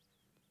och då.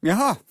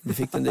 Jaha, Vi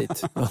fick den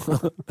dit.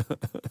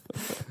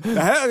 det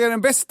här är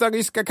den bästa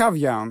ryska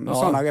kaviarn. Ja.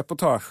 Sådana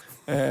reportage.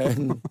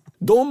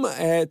 De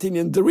är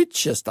tidningen The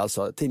Richest,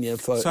 alltså tidningen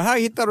för... Så här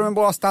hittar du en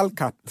bra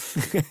stallkatt.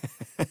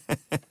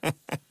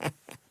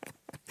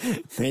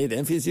 Nej,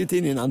 den finns ju i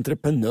tidningen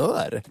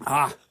Entreprenör.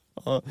 Ah.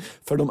 Ja,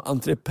 för de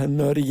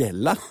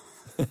entreprenöriella.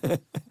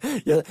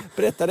 Jag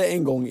berättade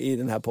en gång i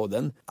den här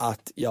podden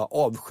att jag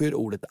avskyr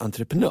ordet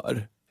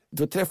entreprenör.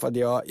 Då träffade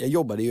jag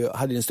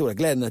hade den stora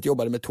glädjen att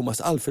jobba med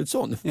Thomas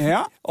Alfredsson.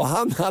 Ja. Och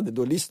han hade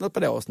då lyssnat på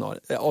det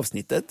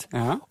avsnittet.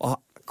 Ja. Och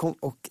kom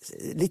och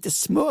lite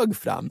smög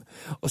fram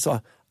och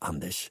sa: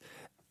 Anders,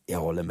 jag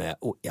håller med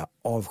och jag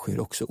avskyr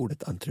också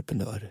ordet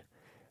entreprenör.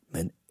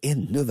 Men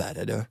ännu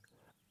värre då,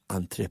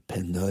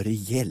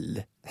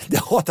 entreprenöriell. Det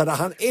hatade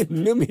han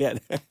ännu mer.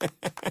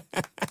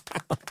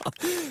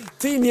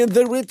 Tidningen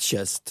The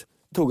Richest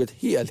tog ett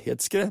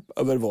helhetsgrepp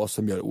över vad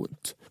som gör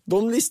ont.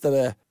 De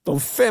listade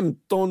de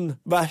 15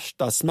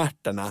 värsta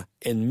smärtorna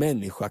en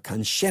människa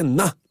kan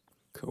känna.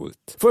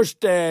 Coolt. Först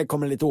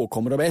kommer lite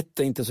åkommor av ett,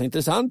 inte så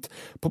intressant.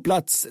 På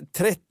plats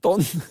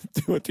 13,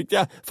 då tyckte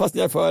jag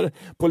fastnade jag för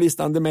på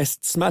listan det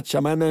mest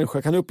smärtsamma en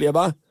människa kan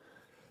uppleva.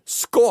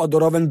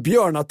 Skador av en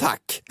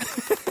björnattack.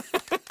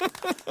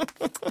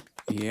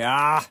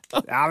 Ja,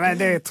 men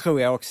det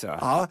tror jag också.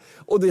 Ja,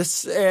 och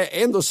det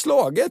är ändå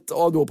slaget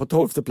av då på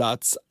 12:e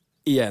plats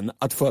igen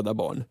att föda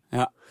barn.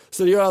 Ja.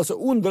 Så det gör alltså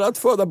ondare att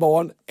föda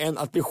barn än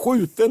att bli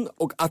skjuten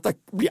och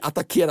bli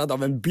attackerad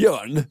av en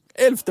björn.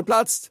 11:e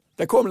plats,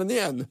 där kommer den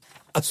igen.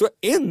 Alltså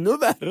ännu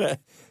värre.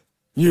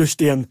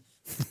 Njursten.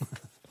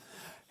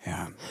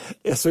 Ja.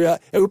 Så jag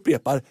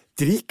upprepar,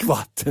 drick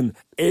vatten,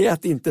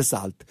 ät inte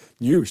salt.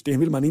 Njursten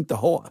vill man inte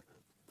ha.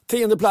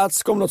 10:e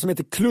plats kommer något som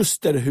heter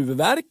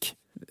klusterhuvudvärk.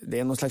 Det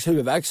är någon slags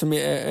huvudvärk som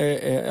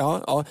är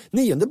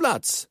 9:e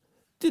plats.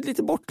 Det är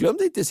lite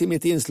bortglömt hittills i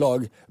mitt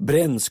inslag,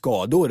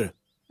 brännskador.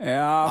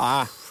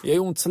 Ja. Jag har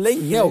ont så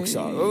länge också.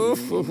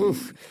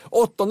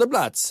 8:e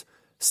plats,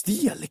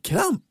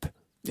 stelkramp.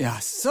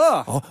 Jaså?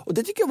 Ja, och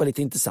det tycker jag var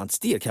lite intressant.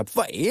 Stelkramp,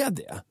 vad är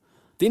det?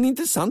 Det är en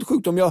intressant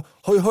sjukdom. Jag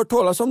har ju hört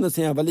talas om det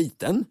sedan jag var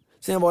liten.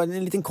 Sedan jag var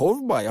en liten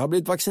korv bara. Jag har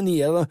blivit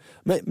vaccinerad.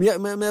 Men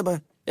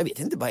jag vet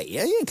inte, vad är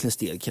egentligen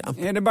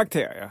stelkramp? Är det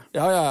bakterier?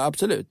 Ja,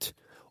 absolut.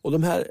 Och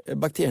de här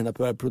bakterierna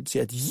börjar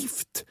producera ett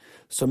gift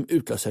som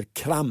utlöser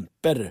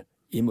kramper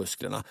i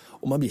musklerna.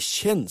 Och man blir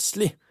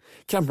känslig.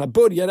 Kramperna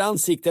börjar i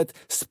ansiktet,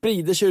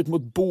 sprider sig ut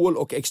mot bål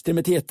och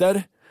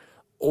extremiteter.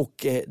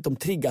 Och de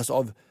triggas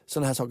av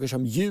sådana här saker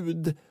som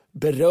ljud,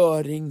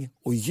 beröring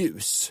och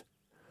ljus.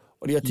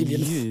 Och det gör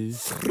tydligen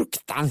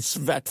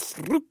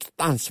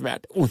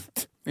fruktansvärt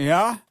ont.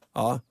 Ja.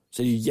 Ja,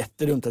 så det är ju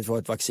jättedumt att få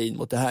ett vaccin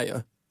mot det här ju.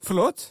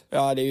 Förlåt?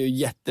 Ja, det är ju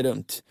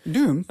jättedumt.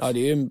 Dumt? Ja,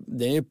 det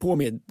är ju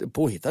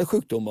påhittad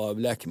sjukdom av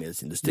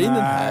läkemedelsindustrin.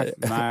 Nej,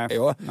 den här. nej,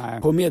 Ja,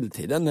 nej. på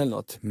medeltiden eller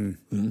något.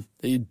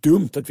 Det är ju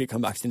dumt att vi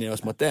kan vaccinera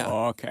oss mot det.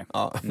 Okej.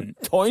 Ja.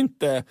 Ta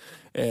inte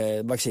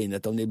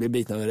vaccinet om ni blir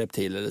bitna av en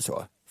reptil eller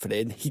så. För det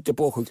är en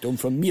hittepåsjukdom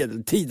från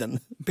medeltiden.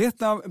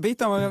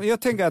 Bitar,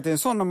 jag tänker att det är en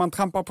sån när man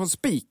trampar på en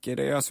spik, är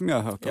det som jag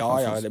har hört.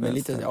 Ja, det är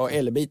lite,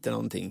 eller biter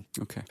någonting.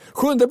 Okay.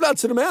 7:e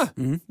plats är du med.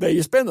 Det är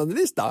ju spännande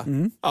lista.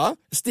 Ja,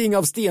 sting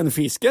av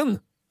stenfisken.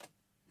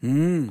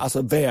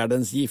 Alltså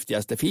världens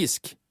giftigaste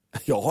fisk.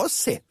 Jag har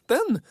sett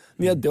den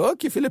när jag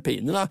dök i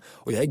Filippinerna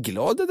och jag är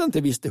glad att jag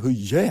inte visste hur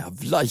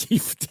jävla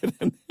giftig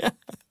den är.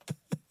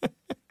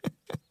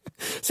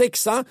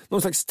 6:a,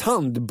 någon slags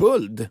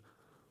tandböld.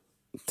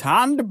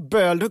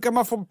 Tandböld? Hur kan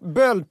man få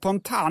böld på en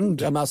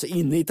tand? Ja, men alltså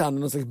inne i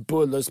tanden, någon slags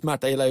buller och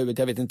smärta i hela huvudet,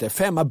 jag vet inte.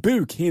 5:a,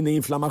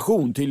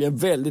 bukhinneinflammation, tydligen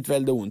väldigt,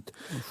 väldigt ont.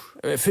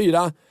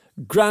 4:a,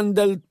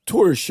 Grandel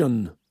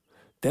torsion.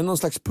 Det är någon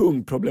slags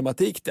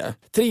pungproblematik där.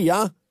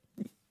 3:a,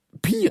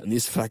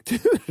 penisfraktur.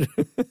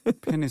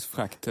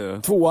 Penisfraktur.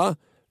 2:a,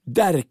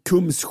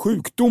 Derkums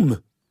sjukdom.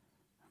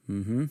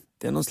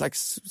 Det är någon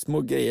slags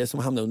små grejer som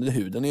hamnar under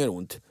huden och gör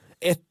ont.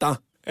 1:a,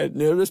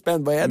 nu är du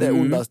spänd, vad är det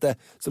ondaste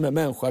som en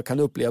människa kan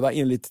uppleva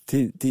enligt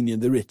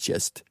tidningen The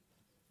Richest?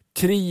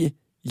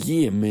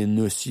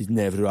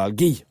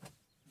 Trigeminusneuralgi.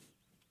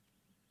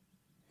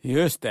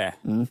 Just det.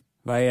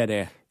 Vad är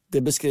det?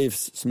 Det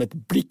beskrivs som ett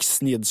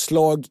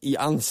blixtnedslag i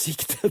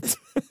ansiktet.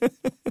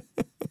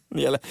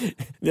 När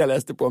jag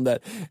läste på om det här.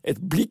 Ett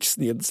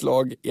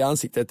blixtnedslag i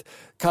ansiktet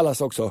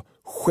kallas också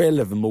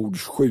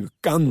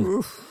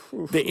självmordssjukan.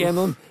 Det är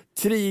någon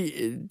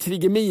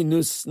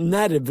trigeminus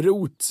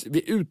nervrot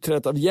vid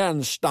utträdet av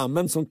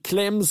hjärnstammen som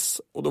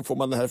kläms och då får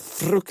man den här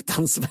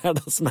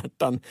fruktansvärda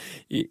smärtan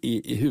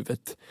i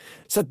huvudet.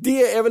 Så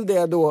det är väl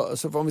det då,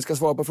 så om vi ska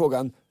svara på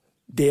frågan,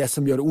 det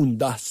som gör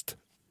ondast.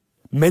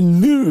 Men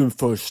nu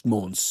först,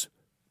 Måns,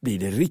 blir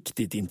det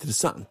riktigt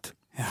intressant.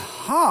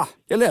 Jaha!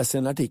 Jag läser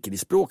en artikel i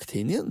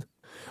Språktidningen.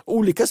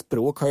 Olika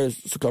språk har ju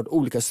såklart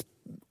olika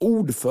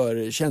ord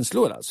för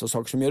känslor. Alltså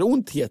saker som gör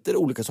ont heter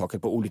olika saker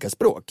på olika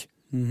språk.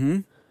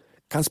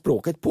 Kan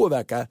språket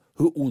påverka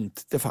hur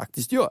ont det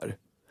faktiskt gör?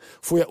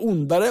 Får jag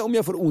ondare om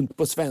jag får ont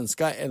på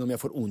svenska än om jag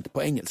får ont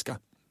på engelska?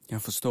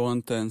 Jag förstår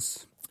inte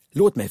ens.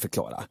 Låt mig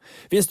förklara.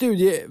 Vid en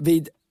studie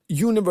vid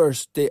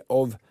University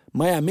of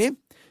Miami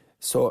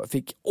så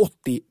fick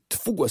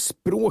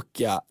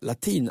 82-språkiga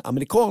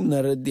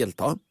latinamerikaner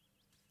delta.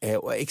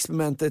 Och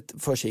experimentet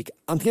försiggick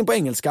antingen på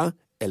engelska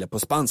eller på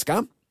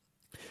spanska.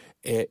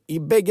 I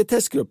bägge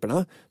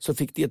testgrupperna så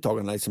fick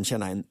deltagarna liksom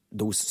känna en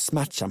dos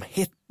smärtsam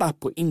hetta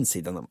på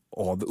insidan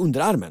av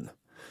underarmen.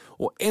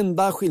 Och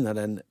enda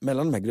skillnaden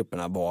mellan de här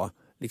grupperna var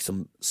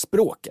liksom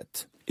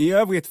språket. I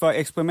övrigt var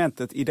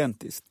experimentet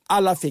identiskt.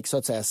 Alla fick så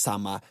att säga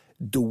samma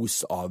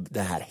dos av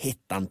den här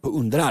hettan på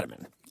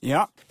underarmen.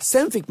 Ja.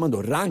 Sen fick man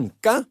då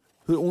ranka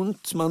hur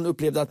ont man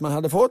upplevde att man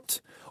hade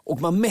fått.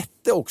 Och man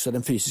mätte också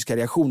den fysiska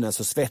reaktionen,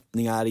 alltså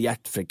svettningar,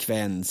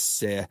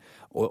 hjärtfrekvens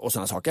och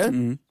sådana saker.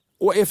 Mm.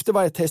 Och efter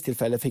varje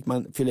testtillfälle fick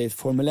man fylla i ett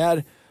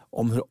formulär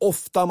om hur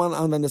ofta man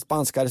använde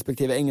spanska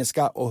respektive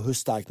engelska och hur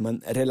starkt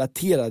man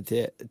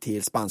relaterade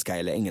till spanska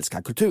eller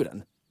engelska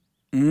kulturen.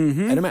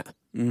 Mm-hmm. Är du med?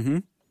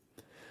 Mm-hmm.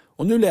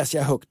 Och nu läser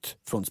jag högt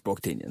från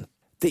språktidningen.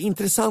 Det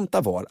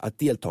intressanta var att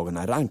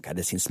deltagarna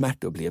rankade sin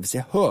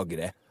smärtupplevelse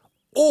högre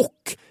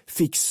och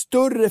fick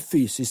större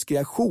fysisk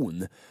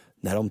reaktion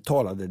när de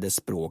talade det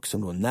språk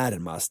som låg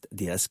närmast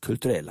deras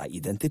kulturella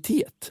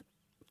identitet.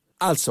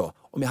 Alltså,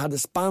 om jag hade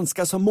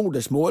spanska som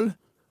modersmål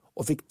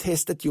och fick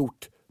testet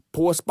gjort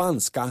på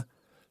spanska,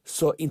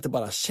 så inte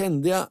bara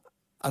kände jag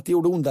att det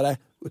gjorde ondare,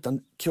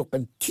 utan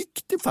kroppen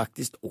tyckte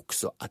faktiskt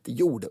också att det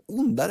gjorde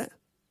ondare.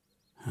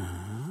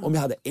 Om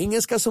jag hade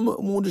engelska som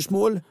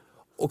modersmål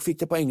och fick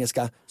det på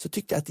engelska, så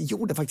tyckte jag att det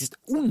gjorde faktiskt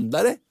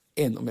ondare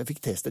än om jag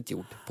fick testet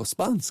gjort på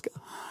spanska.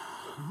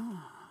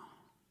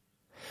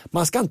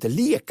 Man ska inte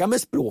leka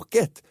med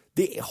språket.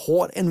 Det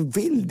har en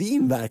väldig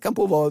inverkan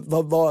på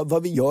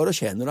vad vi gör och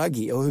känner och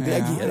agerar och hur vi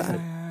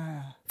agerar.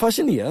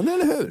 Fascinerande,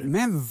 eller hur?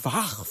 Men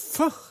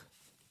varför?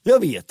 Jag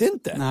vet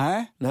inte.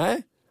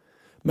 Nej.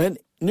 Men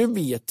nu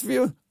vet vi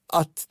ju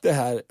att det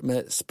här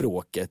med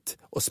språket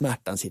och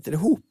smärtan sitter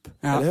ihop.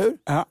 Eller hur?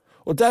 Ja.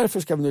 Och därför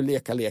ska vi nu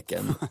leka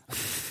leken.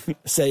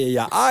 Säger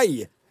jag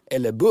aj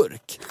eller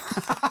burk?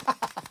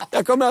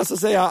 Jag kommer alltså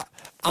säga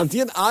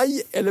antingen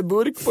aj eller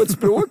burk på ett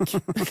språk.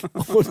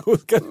 Och då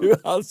ska du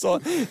alltså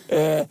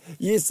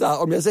gissa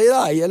om jag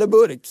säger aj eller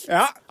burk.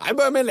 Ja. Jag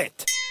börjar med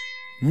lätt.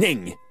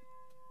 Näng.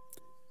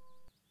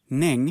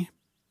 Näng?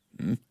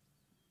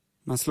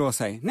 Man slår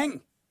sig. Näng!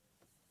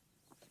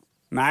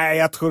 Nej,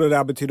 jag tror det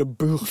där betyder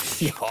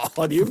burk.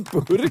 Ja, det är ju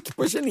burk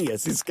på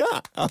kinesiska.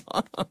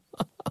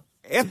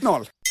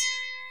 1-0.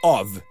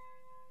 Av.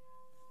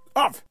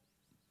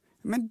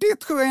 Men det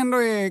tror jag ändå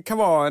kan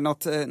vara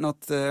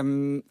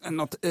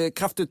något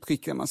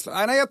kraftuttryck när man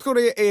slår. Nej, jag tror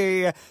det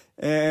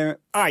är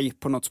aj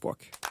på något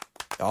språk.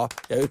 Ja,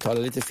 jag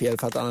uttalar lite fel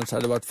för att annars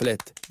hade det varit för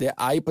lätt. Det är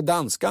aj på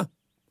danska.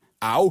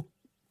 Au.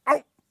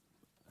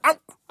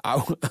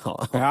 Ja,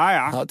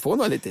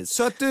 2-0 lite.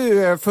 Så att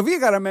du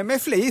förvirrade mig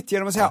med flit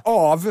genom att säga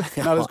av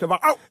när det ska vara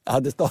au. Ja,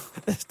 det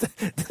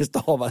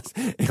stavas.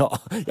 Ja,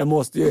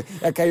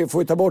 jag kan ju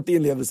få ta bort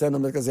inlevelsen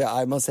om jag ska säga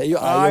aj. Man säger ju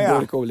aj och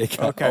burk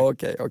olika.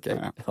 Okej.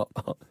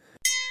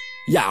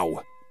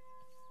 Ja.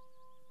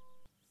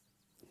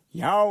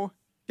 Jau.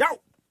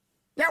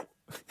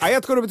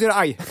 Jag tror det betyder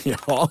aj.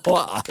 Ja,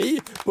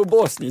 aj på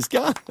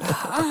bosniska.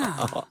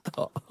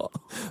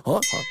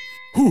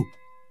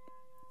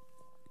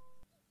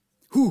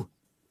 Hu.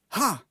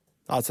 Ha.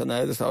 Alltså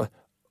när det står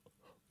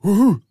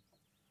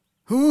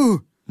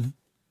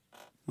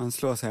Man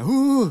slår sig.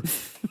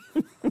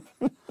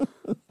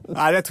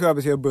 Nej, det tror jag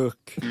betyder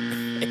burk.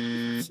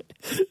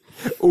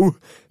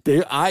 Det är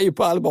ju aj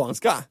på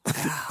albanska.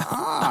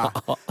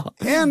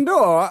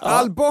 Ändå,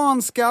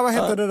 albanska, vad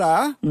heter det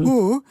där?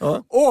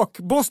 Och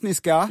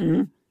bosniska.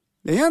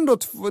 Det är ändå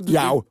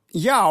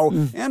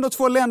ändå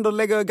två länder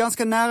ligger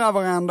ganska nära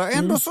varandra.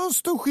 Ändå så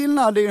stor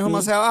skillnad i hur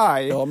man säger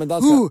aj. Ja, men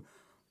danska.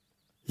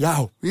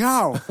 Jau.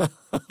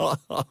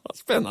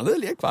 Spännande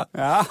lek, va?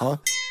 Ja.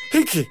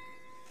 Hicki?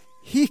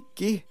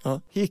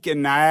 Hicki?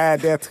 Nej,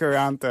 det tror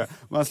jag inte.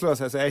 Man slår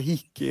sig och säger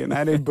hicki.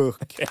 Nej, det är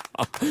burk.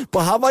 På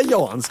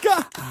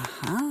hawaiianska?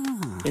 Aha.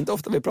 Inte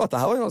ofta vi pratar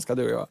hawaiianska,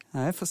 du och jag.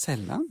 Nej, för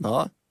sällan.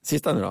 Ja,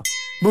 sista nu då.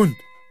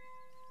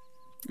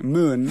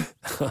 Mund.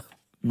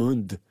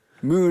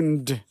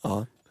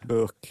 Ja.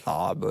 Burk.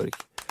 Ja, burk.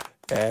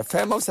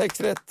 5 av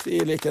 6 rätt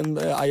i leken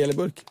aj eller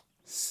burk.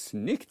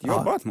 Snyggt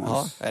jobbat,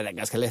 Måns. Ja, det är en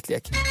ganska lätt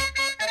lek.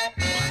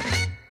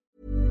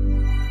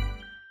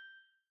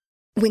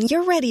 When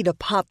you're ready to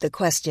pop the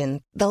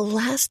question, the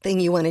last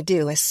thing you want to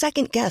do is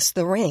second-guess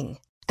the ring.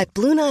 At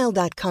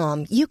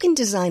BlueNile.com, you can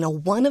design a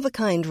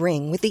one-of-a-kind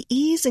ring with the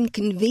ease and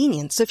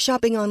convenience of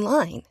shopping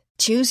online.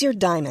 Choose your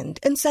diamond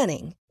and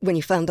setting. When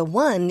you find the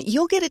one,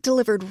 you'll get it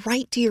delivered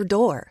right to your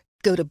door.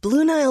 Go to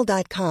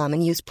BlueNile.com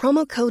and use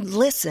promo code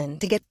LISTEN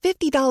to get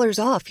 $50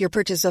 off your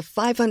purchase of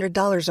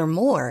 $500 or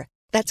more.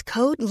 That's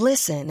code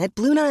LISTEN at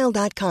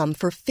BlueNile.com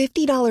for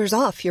 $50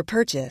 off your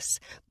purchase.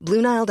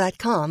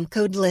 BlueNile.com,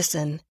 code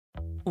LISTEN.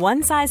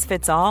 One size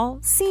fits all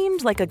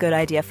seemed like a good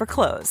idea for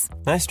clothes.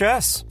 Nice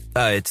dress.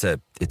 It's a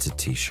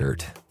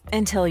t-shirt.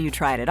 Until you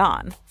tried it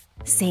on.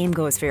 Same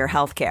goes for your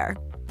healthcare.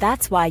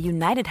 That's why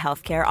United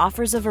Healthcare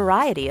offers a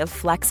variety of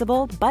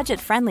flexible,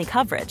 budget-friendly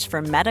coverage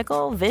for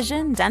medical,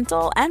 vision,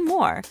 dental, and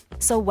more.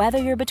 So whether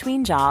you're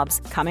between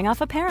jobs, coming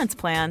off a parent's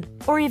plan,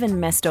 or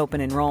even missed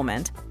open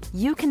enrollment,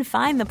 you can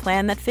find the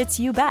plan that fits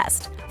you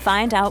best.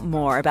 Find out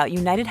more about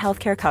United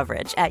Healthcare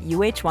coverage at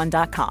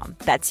uh1.com.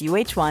 That's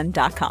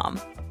uh1.com.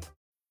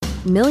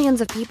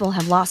 Millions of people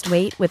have lost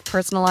weight with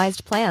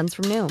personalized plans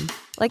from Noom.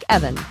 Like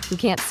Evan, who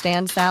can't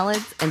stand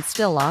salads and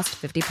still lost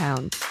 50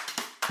 pounds.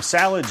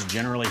 Salads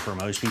generally for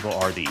most people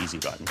are the easy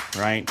button,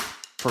 right?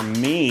 For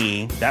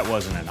me, that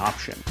wasn't an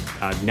option.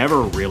 I never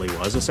really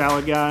was a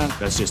salad guy.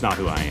 That's just not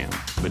who I am.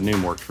 But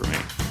Noom worked for me.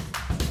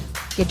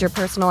 Get your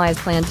personalized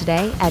plan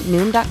today at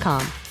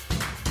Noom.com.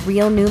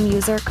 Real Noom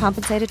user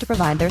compensated to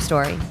provide their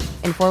story.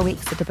 In 4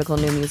 weeks, the typical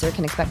Noom user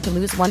can expect to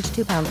lose 1 to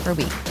 2 pounds per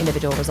week.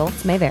 Individual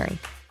results may vary.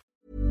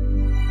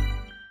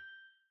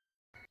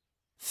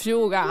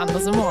 Fråga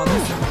Anders och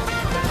Måns.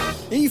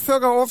 I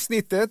förra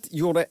avsnittet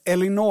gjorde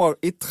Elinor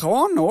i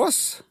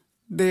Tranås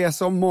det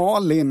som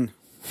Malin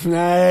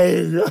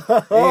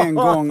en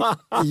gång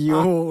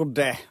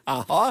gjorde.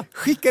 Aha.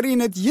 Skickade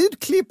in ett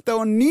ljudklipp där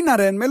hon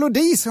nynnade en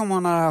melodi som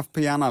hon hade haft på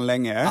hjärnan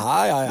länge.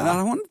 Aha, ja. När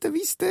hon inte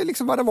visste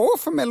liksom vad det var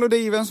för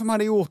melodi, vem som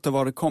hade gjort det,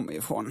 var det kom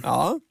ifrån.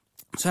 Ja.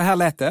 Så här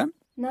lät det.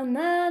 Na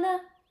na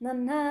na na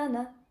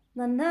na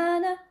na na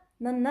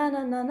na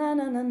na na na na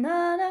na na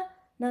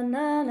na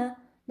na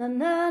na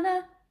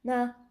na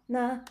na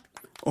na.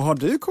 Och har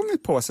du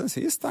kommit på sen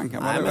sist,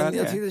 Ankan? Nej, men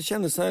jag tyckte det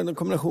kändes som en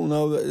kombination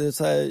av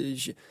så här,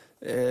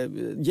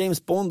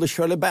 James Bond och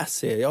Shirley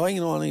Bassey. Jag har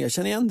ingen aning, jag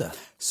känner igen det.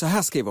 Så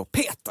här skriver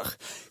Peter.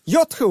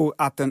 Jag tror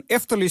att den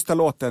efterlysta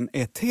låten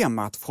är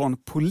temat från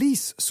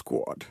Police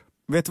Squad.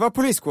 Vet du vad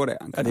Police Squad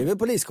är, Ankan? Ja, det är väl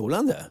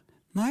polisskolan det?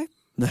 Nej.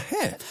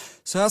 Nej.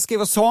 Så här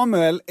skriver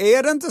Samuel.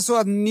 Är det inte så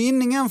att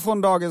nynningen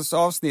från dagens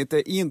avsnitt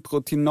är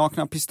intro till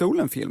Nakna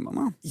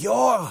Pistolen-filmerna?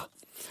 Ja,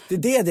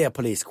 det är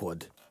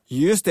poliskod.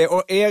 Just det,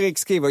 och Erik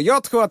skriver.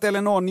 Jag tror att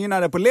Elinor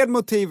nynnade på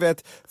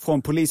ledmotivet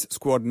från Police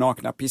Squad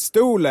Nakna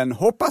Pistolen.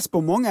 Hoppas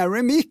på många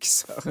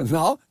remixer.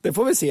 Ja, det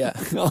får vi se.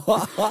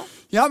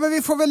 Ja, men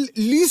vi får väl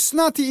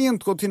lyssna till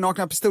intro till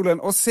Nakna Pistolen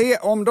och se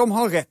om de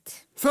har rätt.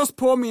 Först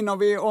påminner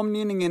vi om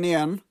nynningen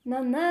igen. Na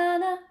na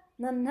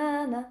na na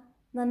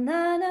na na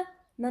na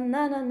na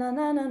na na na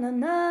na na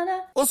na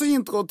na. Och så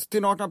introt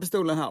till Nakna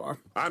Pistolen här då.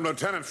 I'm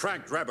Lieutenant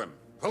Frank Drebin,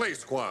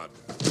 Police Squad.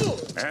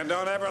 And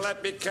don't ever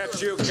let me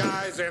catch you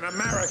guys in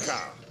America.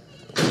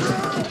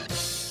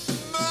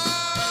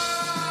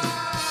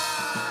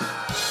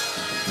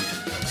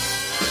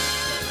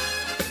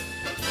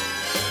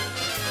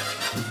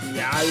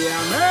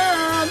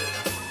 Jajamän!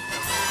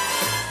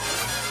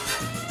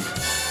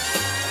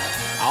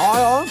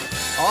 Ja.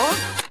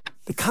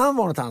 Det kan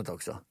vara något annat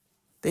också.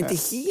 Det är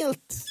inte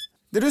helt...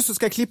 Det är du som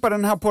ska klippa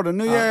den här podden.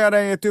 Nu ger jag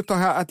dig ett uppdrag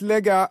här att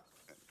lägga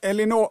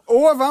Elinor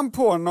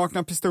ovanpå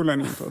Nakna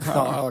Pistolen introt här.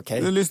 Ja,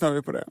 okej. Nu lyssnar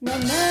vi på det.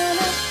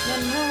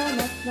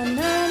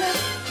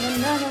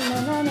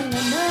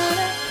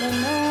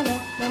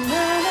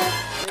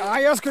 Ja,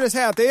 jag skulle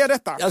säga att det är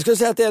detta. Jag skulle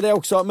säga att det är det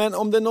också, men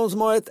om det är någon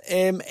som har ett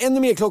ännu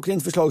mer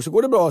klockrent förslag så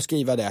går det bra att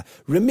skriva det.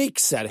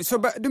 Remixer. Så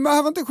du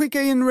behöver inte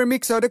skicka in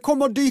remixer. Det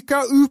kommer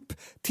dyka upp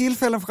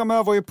tillfällen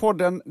framöver i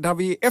podden där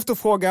vi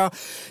efterfrågar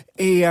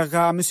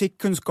era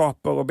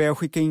musikkunskaper och ber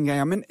skicka in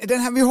grejer. Men den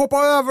här, vi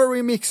hoppar över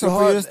remixer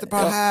på just det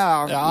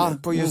här,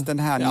 på just den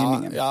här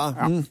nynningen. Ja.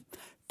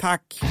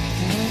 Tack.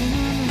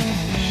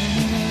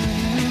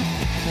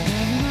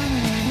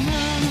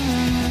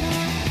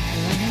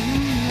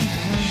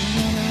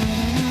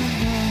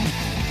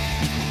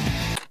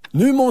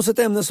 Nu Måns, ett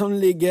ämne som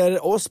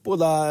ligger oss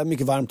båda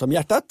mycket varmt om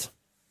hjärtat.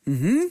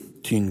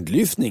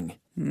 Tyngdlyftning.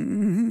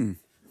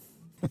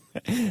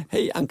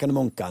 Hej Ankan och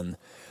Månkan.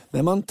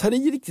 När man tar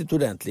i riktigt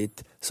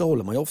ordentligt så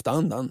håller man ju ofta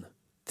andan.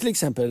 Till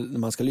exempel när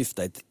man ska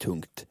lyfta ett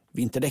tungt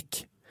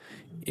vinterdäck.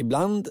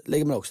 Ibland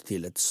lägger man också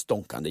till ett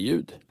stånkande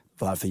ljud.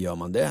 Varför gör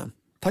man det?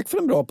 Tack för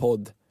en bra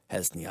podd.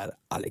 Hälsningar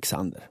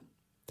Alexander.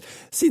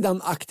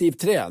 Sidan Aktiv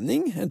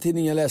träning, en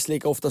tidning jag läser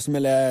lika ofta som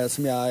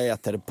jag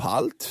äter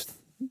palt.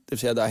 Det vill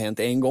säga det har hänt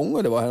en gång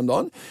och det var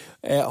häromdagen.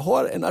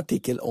 Har en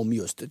artikel om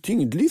just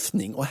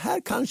tyngdlyftning och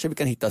här kanske vi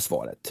kan hitta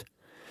svaret.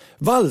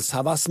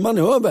 Valshavas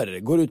manöver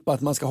går ut på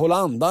att man ska hålla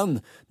andan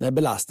när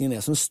belastningen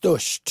är som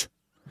störst.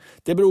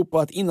 Det beror på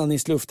att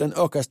inandningsluften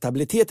ökar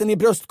stabiliteten i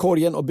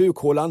bröstkorgen och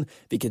bukhålan,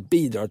 vilket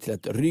bidrar till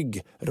att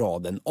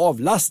ryggraden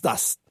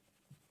avlastas.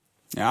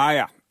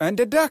 Ja. Men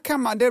det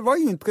där det var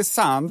ju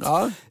intressant.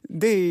 Ja.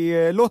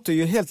 Det låter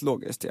ju helt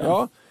logiskt.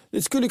 Ja.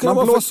 Det skulle kunna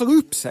man blåser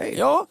upp sig.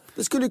 Ja,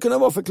 det skulle kunna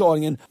vara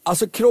förklaringen.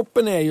 Alltså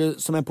kroppen är ju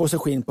som en påse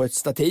skinn på ett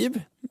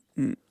stativ.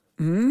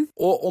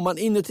 Och om man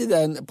inuti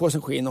den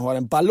påsen skinn har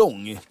en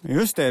ballong.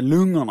 Just det,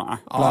 lungorna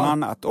bland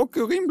annat. Och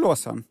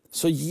urinblåsan.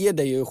 Så ger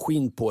det ju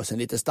skinnpåsen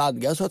lite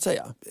stadga så att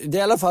säga. Det är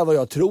i alla fall vad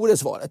jag tror är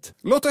svaret.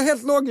 Låter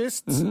helt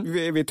logiskt.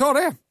 Vi tar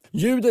det.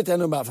 Ljudet är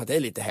nog bara för att det är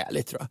lite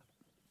härligt tror jag.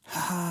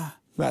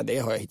 Nej, det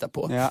har jag hittat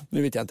på. Ja.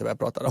 Nu vet jag inte vad jag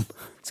pratar om.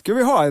 Ska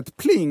vi ha ett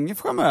pling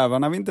framöver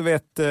när vi inte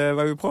vet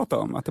vad vi pratar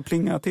om? Att det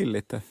plingar till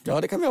lite.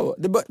 Ja, det kan vi ha.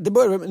 Det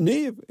börjar med en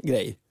ny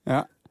grej.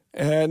 Ja.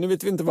 Nu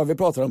vet vi inte vad vi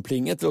pratar om.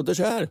 Plinget låter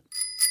så här.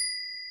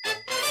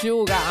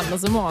 Fråga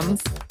Anders och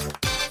Måns.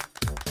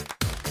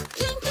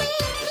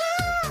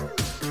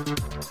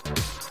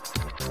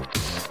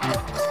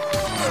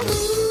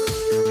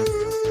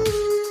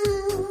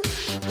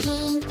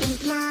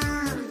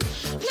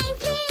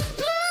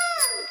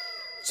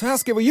 Så här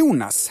skriver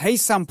Jonas.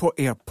 Hejsan på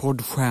er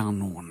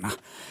poddstjärnorna.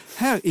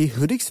 Här i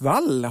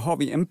Hudiksvall har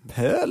vi en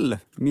pöl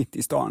mitt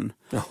i stan.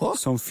 Jaha.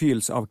 Som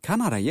fylls av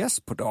kanadagäss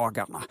på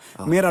dagarna.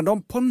 Ja. Medan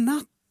de på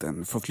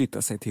natten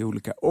förflyttar sig till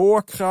olika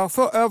åkrar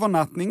för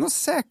övernattning och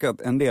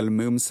säkert en del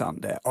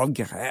mumsande av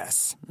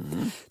gräs.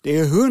 Det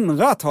är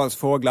hundratals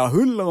fåglar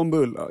huller om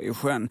buller i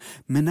sjön.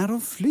 Men när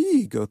de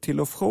flyger till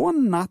och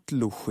från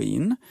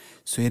nattlogin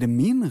så är det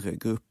mindre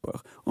grupper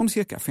om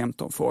cirka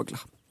 15 fåglar.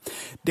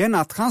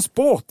 Denna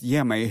transport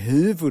ger mig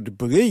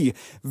huvudbry.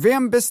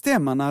 Vem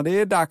bestämmer när det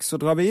är dags att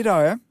dra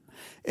vidare?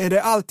 Är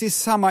det alltid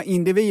samma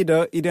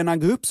individer i denna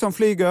grupp som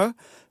flyger?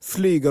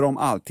 Flyger de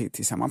alltid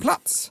till samma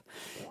plats?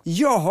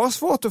 Jag har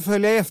svårt att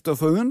följa efter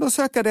för att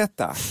undersöka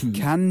detta.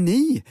 Kan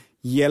ni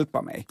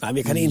hjälpa mig? Nej,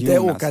 vi kan inte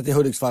åka till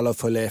Hudiksvall och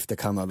följa efter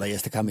Kanada.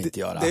 Det kan vi inte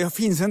göra. Det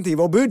finns inte i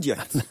vår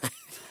budget.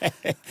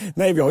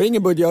 Nej, vi har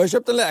ingen budget. Jag har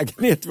köpt en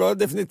lägenhet. Vi har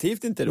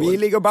definitivt inte råd. Vi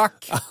ligger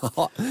back.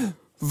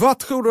 Vad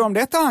tror du om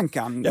detta,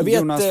 Ankan? Jag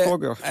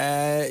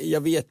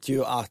vet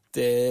ju att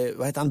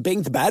vad heter han?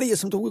 Bengt Berg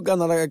som tog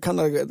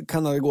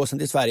kanadagåsen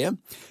till Sverige.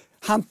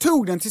 Han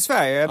tog den till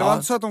Sverige? Det var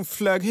inte så att de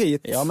flög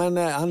hit? Ja, men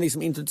han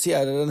liksom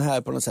introducerade den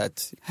här på något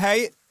sätt.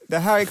 Hej, det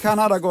här är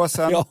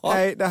kanadagåsen. Ja.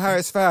 Hej, det här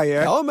är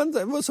Sverige. Ja, men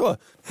det var så.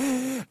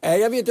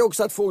 Jag vet ju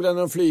också att fåglarna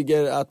när de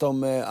flyger att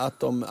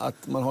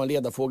man har en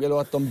ledarfågel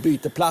och att de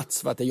byter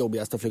plats för att det är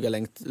jobbigast att flyga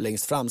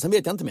längst fram. Sen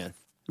vet jag inte mer.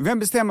 Vem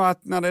bestämmer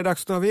att när det är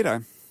dags att dra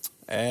vidare?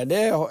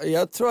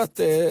 Jag tror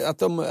att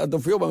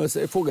de får jobba med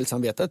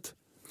fågelsamvetet.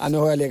 Nu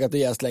har jag legat och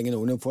jäst länge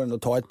nog, nu får jag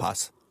nog ta ett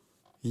pass.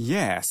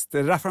 Yes, det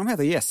är därför de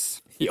heter Yes.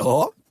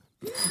 Ja.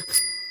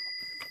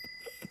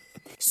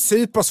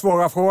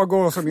 Supersvåra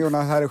frågor som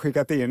Jonas hade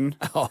skickat in.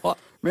 Ja.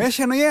 Men jag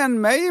känner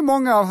igen mig i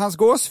många av hans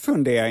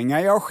gåsfunderingar.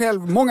 Jag har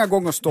själv många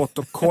gånger stått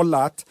och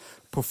kollat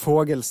på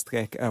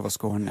fågelsträck över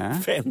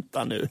Skåne.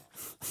 Vänta nu.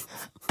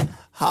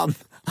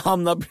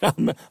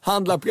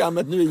 Handlar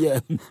programmet nu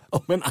igen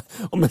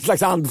om en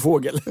slags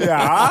andfågel.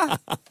 Ja,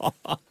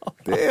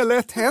 det är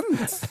lätt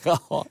hänt.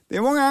 Ja. Det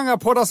är många andra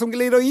poddar som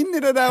glider in i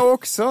det där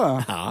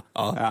också.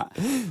 Ja.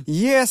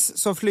 Yes,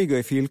 som flyger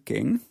i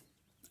fylking.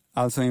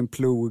 Alltså en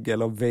plog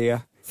eller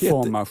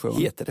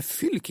V-formation. Heter det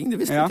fylking? Det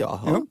visste inte jag.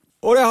 Ja.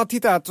 Och jag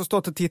har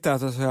stått och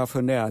tittat och så har jag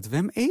funderat,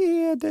 vem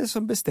är det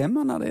som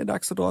bestämmer när det är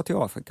dags att dra till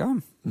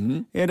Afrika?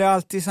 Är det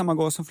alltid samma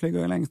gås som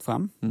flyger längst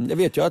fram? Jag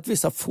vet ju att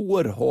vissa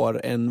får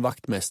har en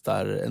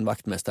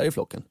vaktmästare i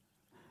flocken.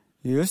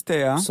 Just det,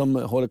 ja. Som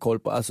håller koll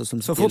på... Alltså,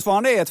 så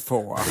fortfarande är ett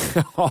får?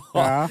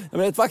 Ja,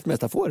 men ett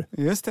vaktmästarfår.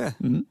 Just det.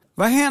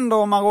 Vad händer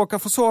om man råkar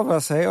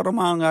försova sig och de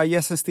andra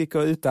gässen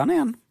sticker utan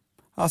en?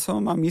 Alltså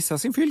om man missar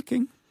sin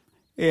fylking.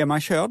 Är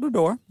man körd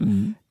då?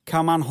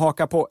 Kan man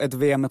haka på ett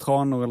VM med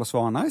tranor eller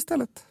svanar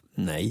istället?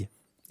 Nej.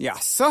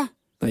 Jaså?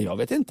 Nej, jag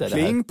vet inte.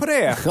 Kling på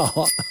det.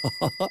 Ja.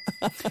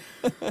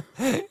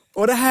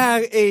 Och det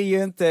här är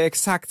ju inte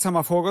exakt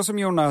samma frågor som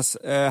Jonas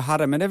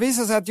hade, men det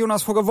visar sig att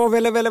Jonas frågor var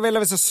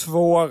väldigt så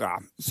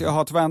svåra. Så jag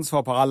har tyvärr inte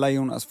svar på alla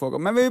Jonas frågor.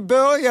 Men vi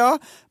börjar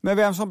med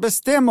vem som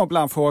bestämmer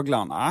bland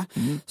fåglarna.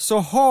 Så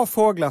har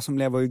fåglar som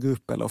lever i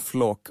grupp eller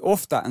flock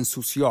ofta en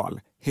social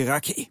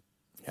hierarki.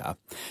 Ja.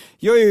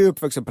 Jag är ju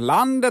uppvuxen på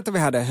landet och vi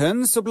hade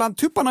höns och bland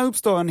tupparna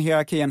uppstår en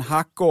hierarki, en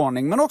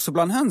hackordning, men också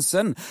bland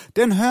hönsen.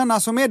 Den höna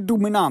som är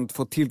dominant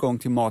får tillgång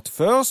till mat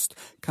först,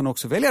 kan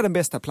också välja den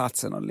bästa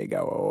platsen att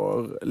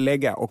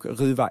lägga och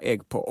ruva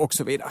ägg på och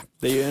så vidare.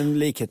 Det är ju en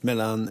likhet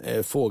mellan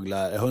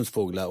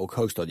hönsfåglar och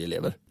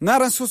högstadieelever. När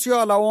den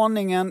sociala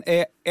ordningen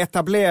är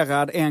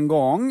etablerad en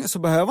gång så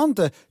behöver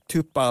inte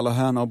tuppar eller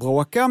hönor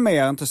bråka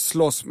mer, inte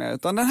slåss mer,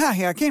 utan den här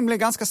hierarkin blir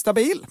ganska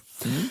stabil.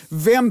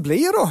 Vem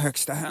blir då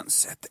högsta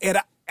hönset? Är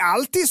det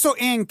alltid så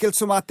enkelt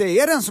som att det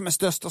är den som är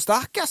störst och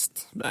starkast?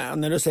 Nej,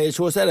 när du säger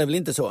så är det väl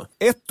inte så.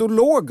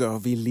 Etologer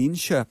vid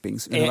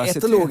Linköpings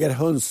universitet. Etologer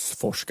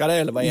hönsforskare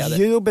eller vad är det?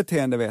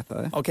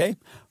 Djurbeteendevetare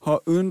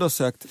har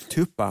undersökt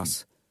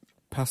tuppars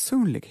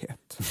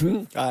personlighet.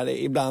 Ja,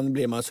 ibland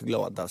blir man så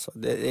glad. Alltså.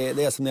 Det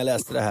är som när jag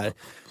läste det här.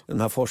 De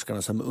här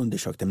forskarna som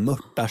undersökte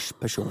mörtars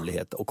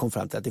personlighet och kom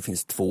fram till att det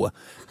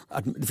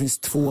finns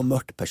två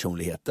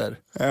mörtpersonligheter.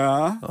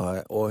 Ja.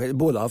 Och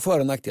båda har för-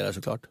 och nackdelar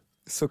såklart.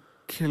 Såklart.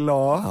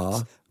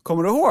 Ja.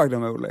 Kommer du ihåg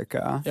de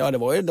olika? Ja, det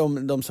var ju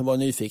de som var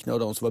nyfikna och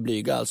de som var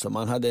blyga. Alltså.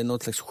 Man hade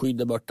något slags skydd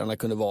där mörtarna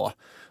kunde vara.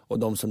 Och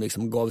de som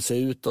liksom gav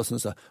sig ut och sen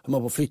så höll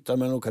man på att flytta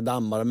mellan olika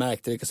dammar och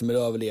märkte vilka som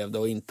överlevde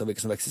och inte och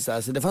vilka som växte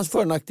isär. Så det fanns för-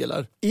 och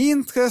nackdelar.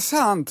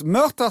 Intressant.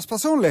 Mörtars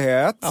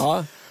personlighet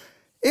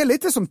är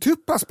lite som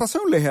tuppars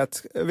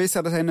personlighet,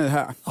 visade sig nu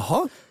här.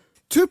 Jaha.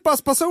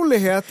 Tuppars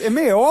personlighet är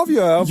med och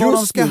avgör var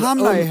de ska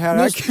hamna i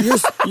hierarkin.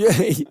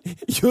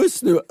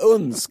 Just nu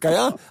önskar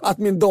jag att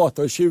min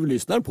dator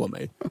tjuvlyssnar på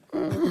mig.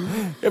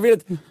 Jag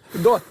vet,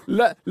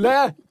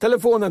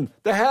 telefonen,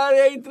 det här är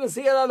jag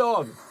intresserad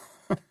av.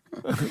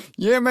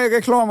 Ge mig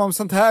reklam om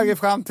sånt här i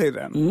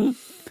framtiden.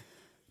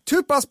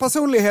 Tuppars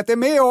personlighet är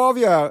med och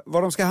avgör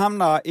var de ska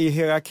hamna i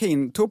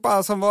hierarkin.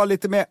 Tuppar som var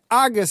lite mer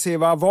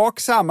aggressiva,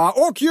 vaksamma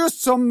och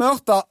just som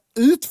mörta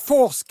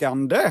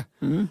utforskande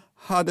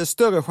hade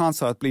större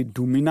chanser att bli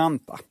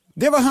dominanta.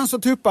 Det var höns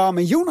och tuppar,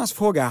 men Jonas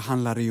fråga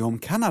handlade ju om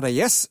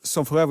kanadagäss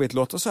som för övrigt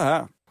låter så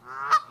här.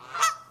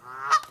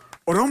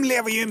 Och de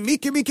lever ju i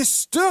mycket, mycket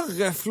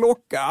större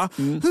flockar.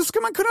 Hur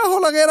ska man kunna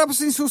hålla reda på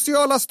sin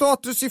sociala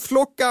status i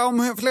flockar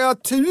om flera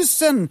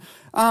tusen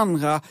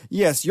andra?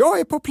 Yes, jag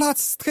är på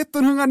plats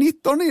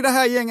 1319 i det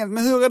här gänget,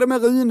 men hur är det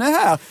med Rune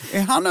här?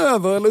 Är han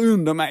över eller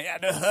under mig?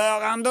 Ja, du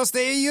hör Anders,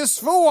 det är ju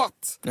svårt.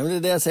 Ja, men det är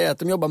det jag säger, att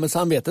de jobbar med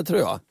samvete tror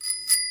jag.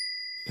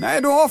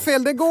 Nej, du har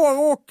fel, det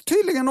går, och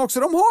tydligen också,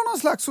 de har någon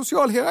slags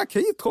social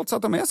hierarki trots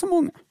att de är så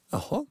många.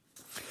 Jaha.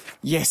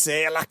 Yes,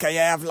 elaka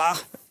jävlar.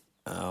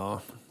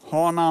 Ja.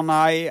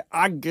 Hanarna är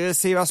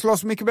aggressiva,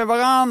 slåss mycket med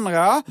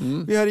varandra.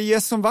 Vi hade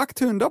gäss som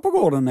vakthundar på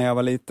gården när jag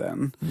var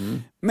liten.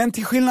 Men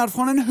till skillnad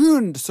från en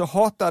hund så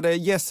hatade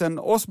gässen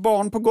oss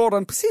barn på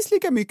gården precis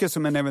lika mycket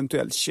som en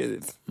eventuell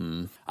tjuv.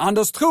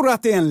 Anders, tror du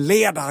att det är en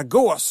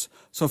ledargås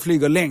som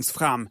flyger längst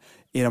fram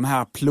i de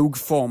här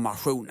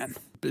plogformationen?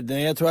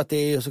 Nej, jag tror att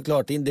det är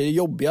såklart det är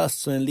jobbigast,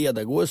 så en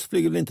ledargås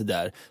flyger väl inte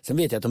där. Sen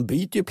vet jag att de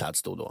byter ju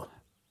plats då.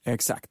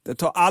 Exakt. Det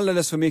tar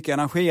alldeles för mycket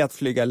energi att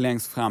flyga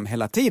längst fram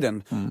hela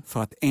tiden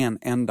för att en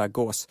enda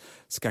gås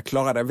ska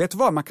klara det. Vet du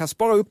vad? Man kan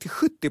spara upp till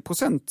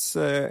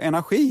 70%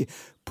 energi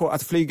på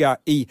att flyga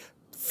i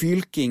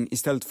fylking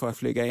istället för att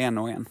flyga en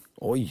och en.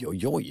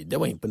 Oj, det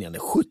var imponerande.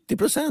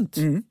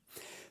 70%?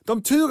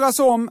 De turas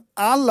om,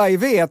 alla i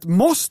vet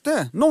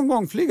måste någon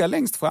gång flyga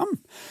längst fram.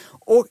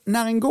 Och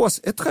när en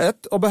gås är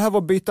trött och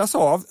behöver bytas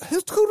av,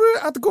 hur tror du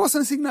att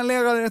gåsen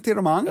signalerar det till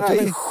de andra? Jag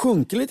tror den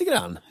sjunker lite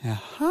grann.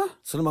 Jaha.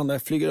 Så de andra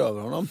flyger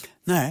över honom?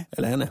 Nej.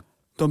 Eller henne?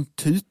 De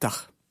tutar.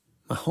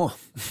 Jaha.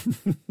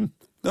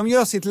 De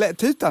gör sitt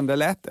tutande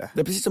läte.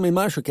 Det är precis som i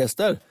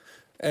marschorkester.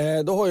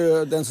 Då har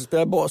ju den som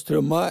spelar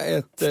bastrumma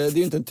det är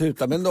ju inte en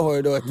tuta, men då har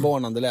ju då ett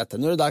varnande läte.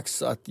 Nu är det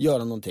dags att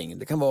göra någonting.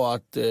 Det kan vara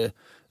att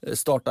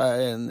starta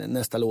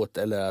nästa låt,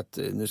 eller att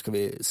nu ska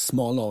vi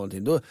smalna av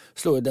någonting. Då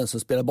slår ju den som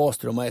spelar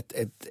bastrumma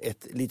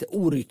ett lite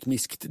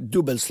orytmiskt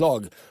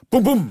dubbelslag.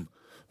 Bum bum!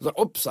 Då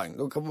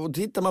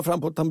tittar man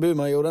fram på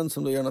tamburmajoren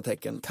som då gör några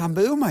tecken.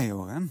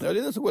 Tamburmajoren? Ja, det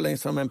är den som går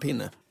längst fram med en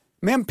pinne.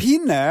 Med en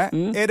pinne,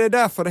 är det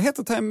därför det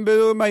heter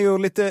tamburmajor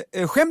lite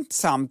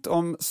skämtsamt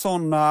om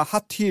sådana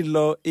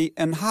hatthyllor i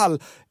en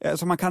hall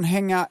som man kan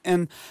hänga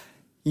en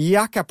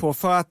jacka på,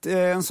 för att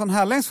en sån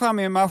här längst fram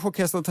i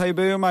marschorkester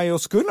tamburmajor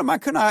skulle man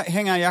kunna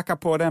hänga en jacka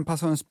på den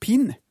personens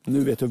pinne.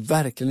 Nu vet du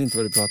verkligen inte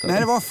vad du pratar om.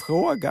 Nej, det var en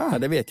fråga. Ja,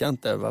 det vet jag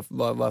inte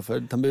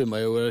varför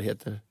tamburmajorer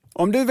heter.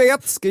 Om du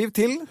vet, skriv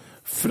till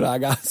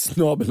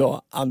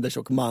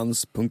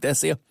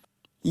fraga@andersochmans.se.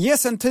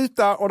 Gässen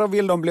tutar och då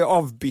vill de bli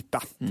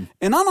avbytta.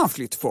 En annan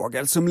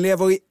flyttfågel som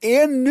lever i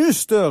ännu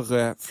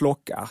större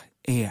flockar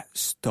är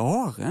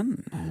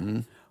staren.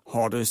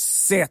 Har du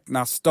sett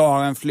när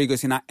staren flyger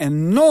sina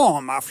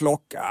enorma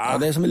flockar? Ja,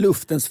 det är som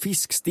luftens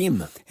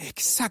fiskstim.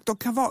 Exakt, de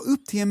kan vara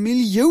upp till 1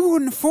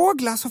 miljon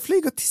fåglar som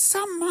flyger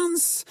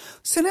tillsammans.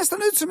 Ser nästan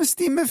ut som en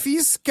stimme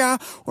fiskar,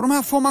 och de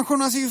här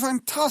formationerna ser ju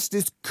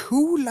fantastiskt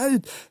coola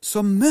ut.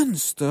 Som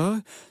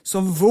mönster,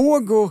 som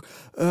vågor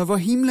över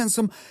himlen,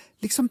 som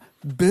liksom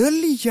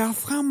böljar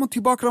fram och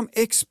tillbaka. De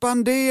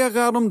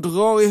expanderar, de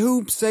drar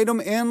ihop sig,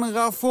 de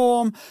ändrar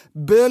form,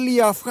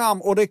 böljar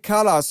fram, och det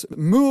kallas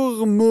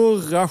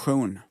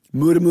murmuration.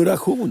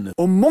 Murmuration.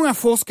 Och många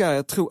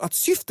forskare tror att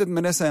syftet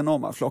med dessa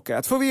enorma flockar är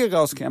att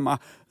förvirra och skrämma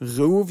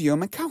rovdjur,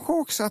 men kanske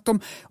också att de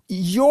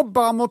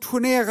jobbar,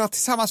 motionerar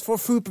tillsammans för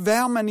att få upp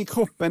värmen i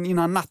kroppen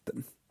innan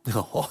natten.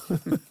 Jaha.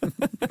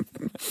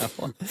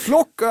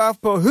 Flockar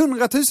på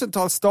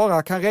 100,000-tals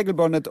starar kan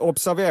regelbundet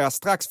observeras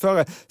strax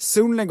före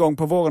solnedgång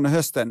på våren och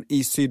hösten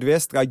i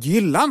sydvästra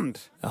Jylland.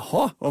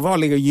 Jaha. Och var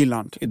ligger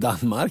Jylland? I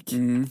Danmark.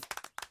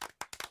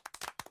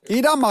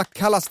 I Danmark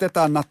kallas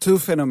detta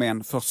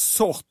naturfenomen för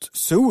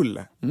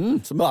sortsol.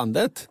 Som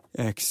bandet.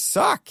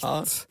 Exakt.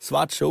 Ja,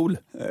 svart sol.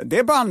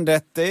 Det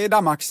bandet, det är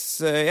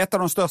Danmarks ett av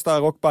de största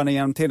rockbanden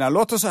genom tiderna.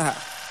 Låter så här.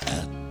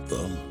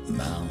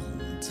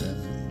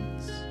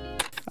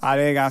 Ja,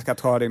 det är ganska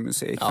tradig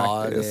musik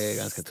faktiskt. Det är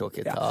ganska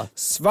tråkigt. Ja.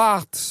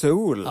 Svart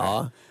sol.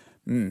 Ja.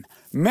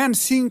 Men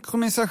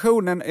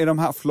synkronisationen i de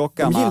här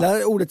flockarna... De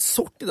gillar ordet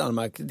sort i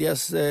Danmark.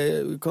 Deras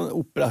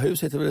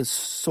operahus heter väl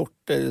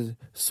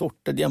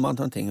sorte diamant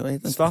någonting. Vad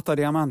heter det? Svarta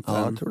diamanter.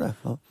 Ja, jag tror det.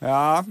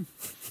 Ja.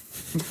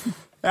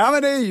 Ja,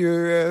 men det är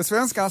ju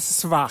svenska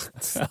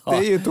svart. Ja. Det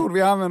är ju ett ord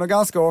vi använder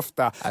ganska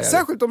ofta. Ja,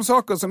 särskilt om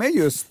saker som är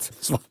just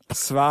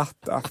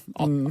svarta.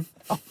 Ja.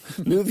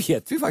 Nu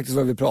vet vi faktiskt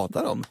vad vi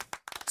pratar om.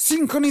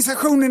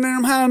 Synkronisationen i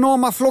de här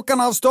enorma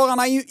flockarna av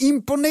stararna är ju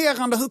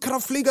imponerande. Hur kan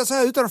de flyga så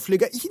här utan att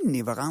flyga in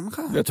i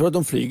varandra? Jag tror att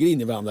de flyger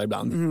in i varandra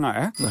ibland.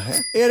 Nej.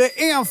 Är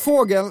det en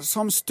fågel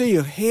som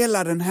styr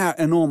hela den här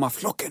enorma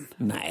flocken?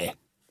 Nej.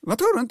 Vad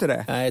tror du inte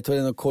det? Nej, jag tror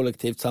det är något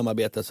kollektivt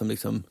samarbete som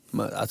liksom,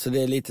 alltså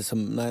det är lite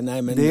som,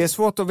 nej men... Det är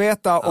svårt att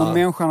veta om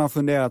människan har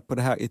funderat på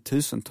det här i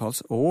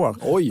tusentals år.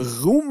 Oj.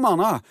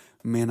 Romarna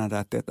menade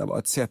att detta var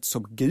ett sätt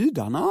som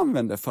gudarna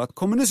använde för att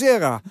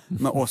kommunicera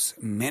med oss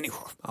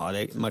människor. Ja,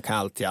 man kan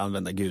alltid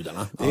använda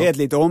gudarna. Det är ett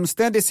lite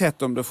omständigt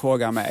sätt om du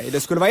frågar mig. Det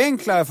skulle vara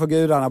enklare för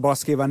gudarna bara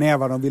skriva ner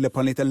vad de ville på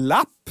en liten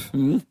lapp.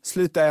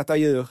 Sluta äta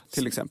djur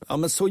till exempel. Ja,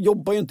 men så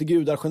jobbar ju inte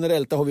gudar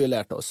generellt, det har vi ju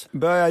lärt oss.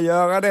 Börja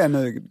göra det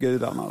nu,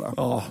 gudarna då.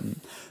 Ja.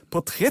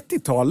 På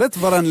 30-talet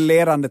var den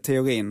ledande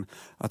teorin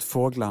att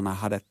fåglarna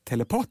hade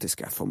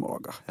telepatiska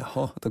förmågor.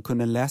 Jaha. Att de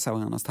kunde läsa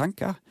varandras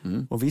tankar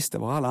och visste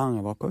var alla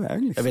andra var på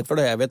väg. Liksom. Jag vet vad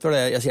det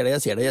är, jag ser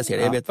det,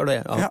 jag vet vad det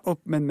är. Ja,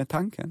 men med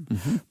tanken.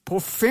 På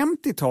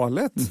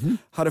 50-talet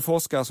hade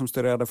forskare som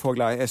studerade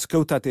fåglar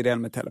skrotat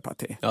idén med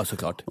telepati. Ja,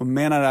 såklart. Och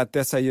menade att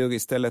dessa djur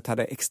istället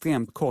hade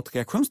extremt kort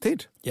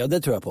reaktionstid. Ja,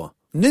 det tror jag på.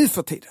 Nu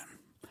för tiden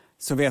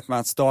så vet man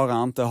att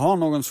starar inte har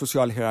någon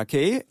social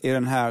hierarki i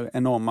den här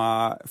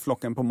enorma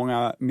flocken på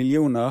många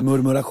miljoner.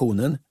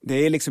 Murmurationen.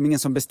 Det är liksom ingen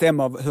som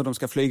bestämmer hur de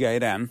ska flyga i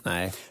den.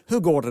 Nej. Hur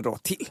går det då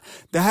till?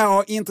 Det här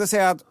har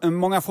intresserat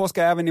många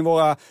forskare även i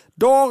våra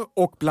dagar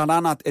och bland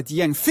annat ett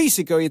gäng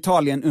fysiker i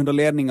Italien under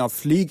ledning av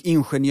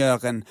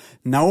flygingenjören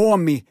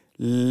Naomi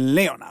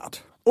Leonard.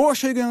 År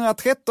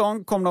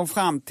 2013 kom de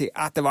fram till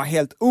att det var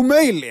helt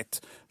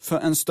omöjligt för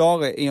en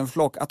stare i en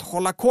flock att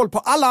hålla koll på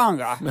alla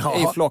andra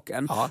i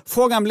flocken. Ja.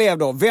 Frågan blev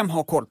då, vem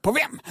har koll på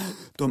vem?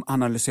 De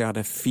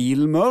analyserade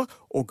filmer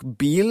och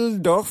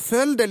bilder,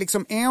 följde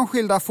liksom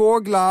enskilda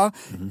fåglar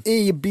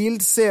i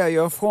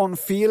bildserier från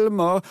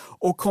filmer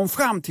och kom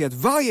fram till att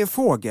varje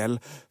fågel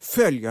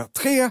följer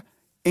 3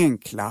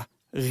 enkla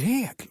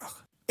regler.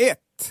 1.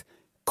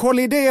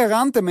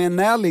 Kollidera inte med en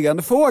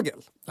närliggande fågel.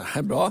 Det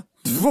är bra.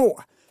 2.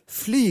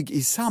 Flyg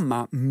i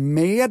samma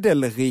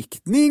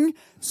medelriktning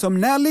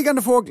som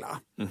närliggande fåglar.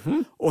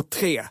 Och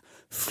 3.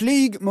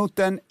 Flyg mot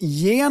den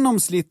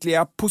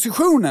genomsnittliga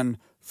positionen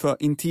för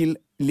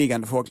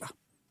intilliggande fåglar.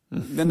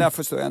 Den där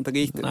förstår jag inte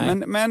riktigt.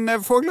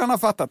 Men fåglarna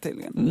fattar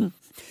tydligen.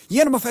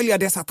 Genom att följa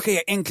dessa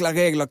 3 enkla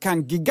regler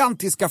kan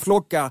gigantiska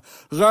flockar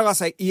röra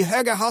sig i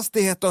höga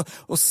hastigheter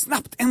och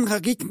snabbt ändra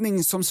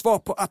riktning som svar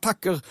på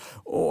attacker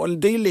och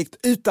dylikt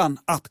utan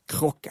att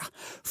krocka.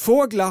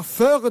 Fåglar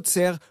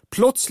förutser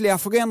plötsliga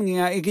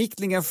förändringar i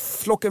riktningen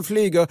flocken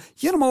flyger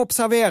genom att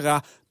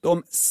observera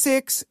de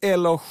 6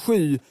 eller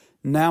 7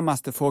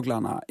 närmaste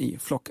fåglarna i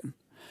flocken.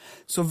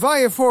 Så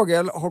varje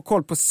fågel har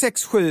koll på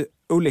 6-7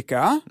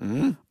 olika.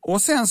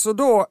 Och sen så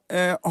då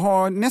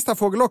har nästa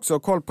fågel också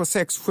koll på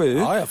 6-7.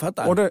 Ja, jag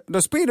fattar. Och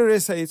då sprider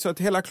det sig så att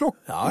hela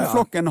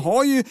flocken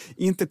har ju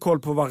inte koll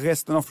på vad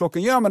resten av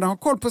flocken gör, men den har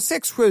koll på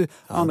 6-7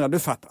 andra, du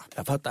fattar.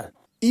 Jag fattar.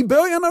 I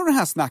början av det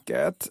här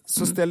snacket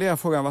så ställde jag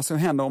frågan vad som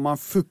händer om man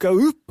fuckar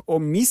upp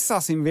och missar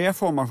sin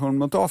V-formation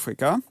mot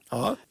Afrika.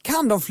 Ja.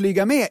 Kan de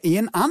flyga med i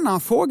en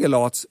annan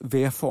fågelarts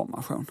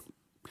V-formation?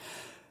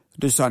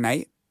 Du sa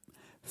nej.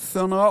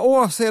 För några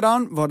år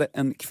sedan var det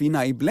en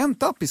kvinna i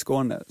Blentarp i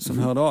Skåne som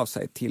hörde av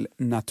sig till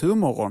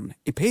Naturmorgon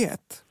i P1.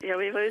 Ja,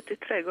 vi var ute i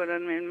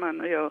trädgården, min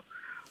man och jag.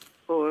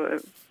 Och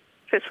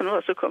för några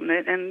år så kom det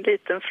en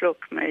liten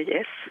flock med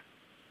gäss.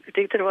 Jag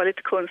tyckte det var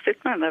lite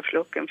konstigt med den där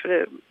flocken, för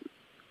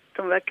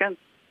de verkade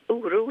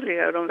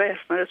oroliga och de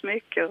väsnades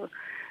mycket. Och,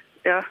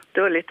 ja, det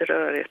var lite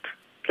rörigt.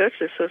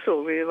 Plötsligt så såg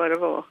vi vad det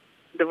var.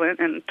 Det var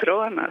en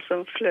trana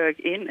som flög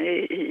in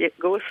i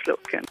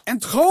gåsflocken. En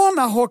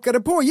trana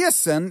hakade på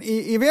gässen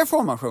i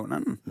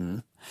V-formationen.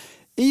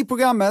 I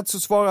programmet så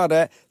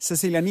svarade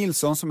Cecilia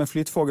Nilsson som är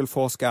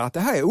flyttfågelforskare att det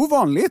här är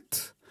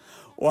ovanligt.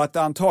 Och att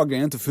det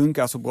antagligen inte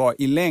funkar så bra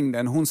i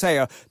längden. Hon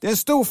säger det är en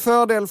stor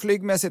fördel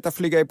flygmässigt att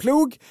flyga i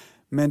plog.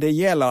 Men det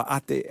gäller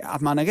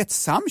att man är rätt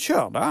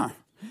samkörda.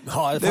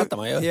 Ja, det fattar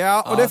man ju.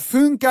 Ja, och det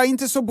funkar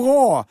inte så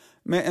bra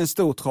med en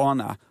stor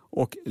trana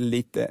och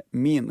lite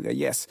mindre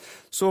gäss.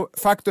 Så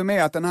faktum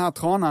är att den här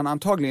tranan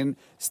antagligen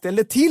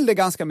ställde till det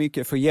ganska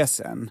mycket för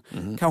gässen.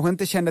 Kanske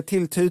inte kände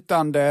till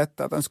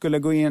tutandet, att den skulle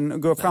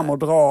gå fram och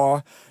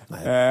dra.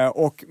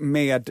 Och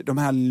med de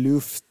här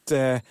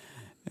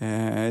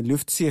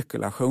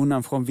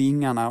luftcirkulationen från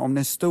vingarna. Om det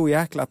är en stor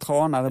jäkla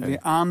trana, det blir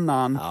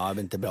annan. Ja, det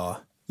är inte bra.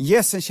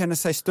 Gässen känner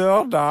sig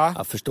störda.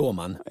 Ja, förstår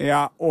man.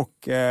 Ja,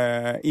 och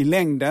i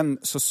längden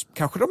så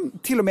kanske de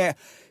till och med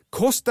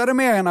kostade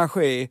mer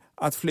energi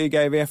att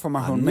flyga i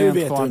V-formation. Ja, nu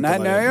vet du inte.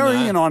 Nej, jag har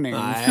ingen aning.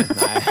 Nej,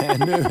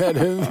 nu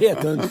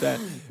vet du inte.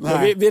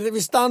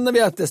 Vi stannar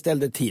vid att det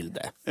ställde till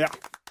det. Ja.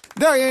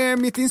 Där är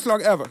mitt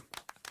inslag över.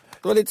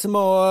 Det var lite som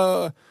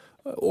att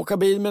åka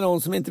bil med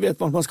någon som inte vet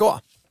vart man ska.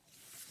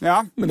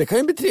 Ja. Men det kan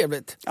ju bli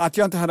trevligt. Att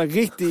jag inte hade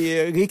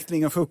riktig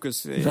riktning och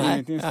fokus.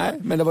 Nej,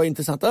 men det var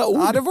intressanta ord.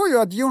 Ja, det var ju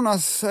att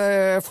Jonas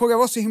fråga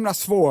var så himla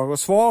svår att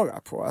svara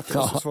på. Att det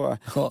var så svår.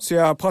 Så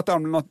jag pratade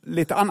om något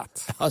lite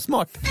annat. Ja,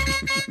 smart.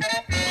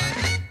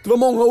 Det var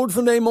många ord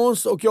från dig,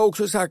 Måns, och jag har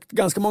också sagt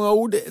ganska många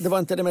ord. Det var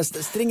inte det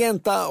mest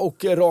stringenta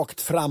och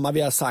rakt framma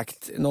vi har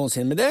sagt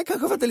någonsin. Men det är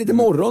kanske för att det är lite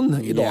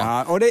morgon idag.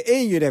 Ja, och det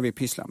är ju det vi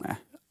pysslar med.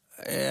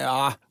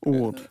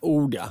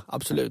 Ord, ja.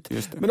 Absolut.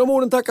 Men de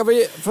orden tackar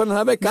vi för den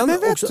här veckan. Men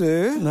vet också.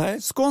 du?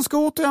 Nej. Skånska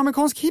orter i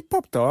amerikansk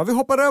hiphop då? Vi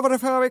hoppade över det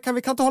förra veckan.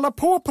 Vi kan inte hålla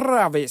på det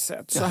här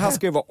viset. Så här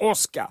skriver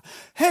Oskar.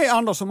 Hej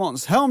Anders och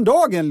Måns.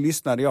 Häromdagen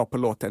lyssnade jag på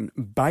låten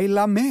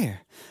Baila med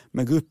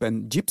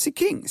gruppen Gypsy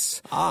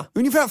Kings.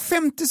 Ungefär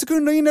 50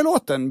 sekunder in i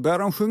låten börjar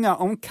de sjunga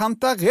om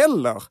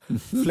kantareller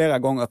flera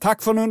gånger.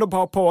 Tack för en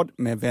underbar podd,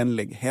 med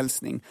vänlig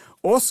hälsning.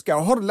 Oskar,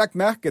 har du lagt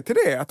märke till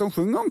det? Att de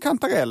sjunger om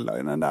kantareller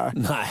i den där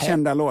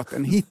kända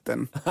låten,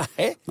 hitten?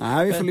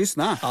 Nej, vi får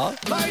lyssna.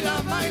 Baila,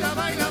 baila,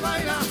 baila,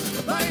 baila,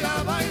 baila,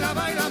 baila,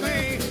 baila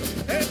me.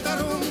 Esta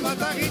rumba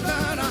tan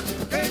gitana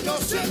que yo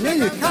siempre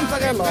Ny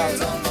kantareller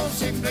alltså.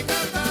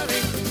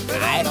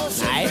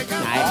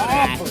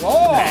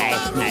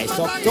 Nej,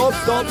 stopp.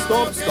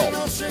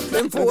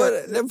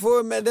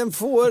 Den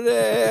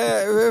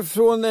får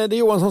från det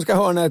Johanssonska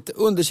hörnet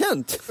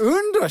underkänt.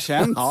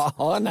 Underkänt?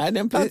 Ja, nej, det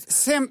är en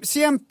plats.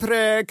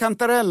 Siempre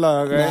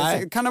kantareller.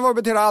 Nej. Kan det vara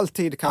betyda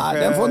alltid kanske?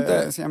 Den får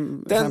inte.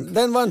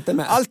 Den var inte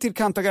med. Alltid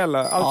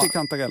kantareller,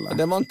 kantareller.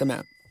 Den var inte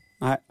med.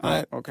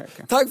 Nej. Okej.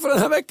 Tack för den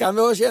här veckan.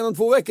 Vi hörs igen om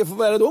 2 veckor. För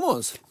vad är det då,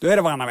 Måns? Då är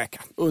det varannan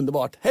vecka.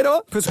 Underbart. Hej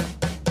då! Puss.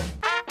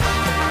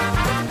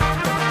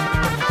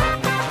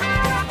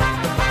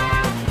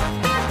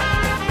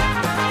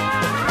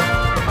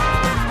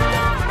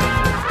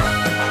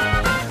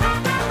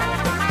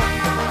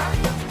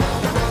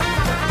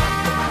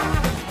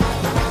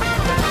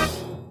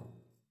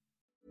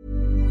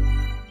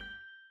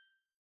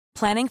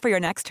 Planning for your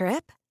next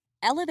trip?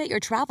 Elevate your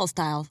travel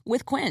style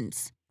with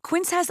Quince.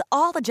 Quince has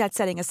all the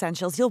jet-setting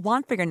essentials you'll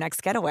want for your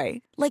next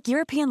getaway, like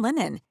European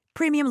linen,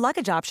 premium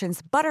luggage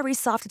options, buttery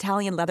soft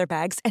Italian leather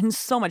bags, and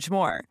so much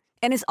more.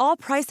 And is all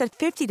priced at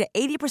 50 to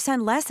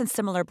 80% less than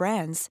similar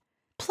brands.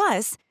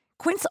 Plus,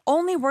 Quince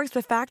only works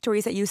with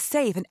factories that use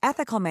safe and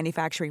ethical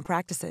manufacturing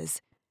practices.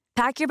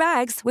 Pack your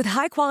bags with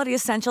high-quality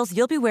essentials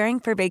you'll be wearing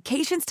for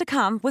vacations to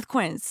come with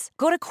Quince.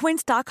 Go to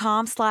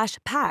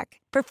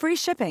quince.com/pack for free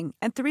shipping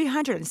and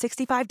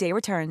 365-day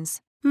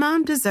returns.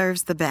 Mom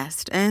deserves the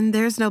best, and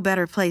there's no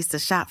better place to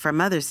shop for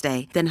Mother's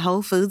Day than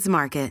Whole Foods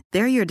Market.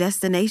 They're your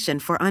destination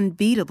for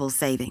unbeatable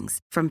savings,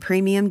 from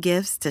premium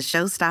gifts to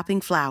show-stopping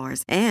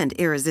flowers and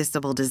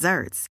irresistible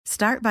desserts.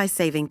 Start by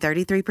saving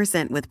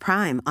 33% with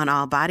Prime on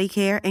all body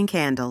care and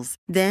candles.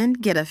 Then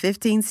get a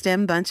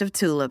 15-stem bunch of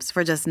tulips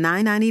for just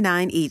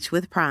 $9.99 each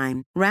with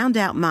Prime. Round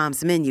out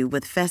Mom's menu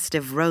with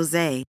festive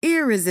rosé,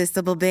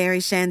 irresistible berry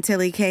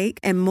chantilly cake,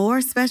 and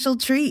more special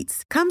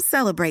treats. Come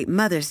celebrate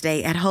Mother's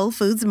Day at Whole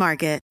Foods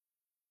Market.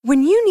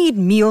 When you need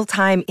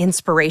mealtime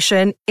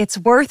inspiration, it's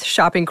worth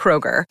shopping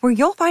Kroger, where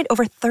you'll find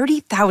over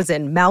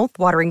 30,000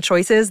 mouth-watering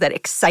choices that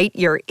excite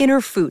your inner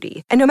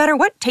foodie. And no matter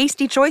what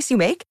tasty choice you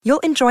make,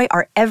 you'll enjoy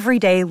our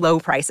everyday low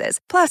prices,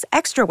 plus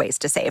extra ways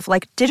to save,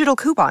 like digital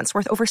coupons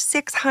worth over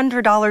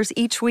 $600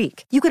 each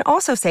week. You can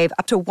also save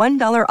up to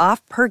 $1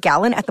 off per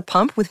gallon at the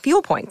pump with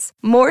fuel points.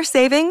 More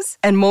savings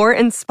and more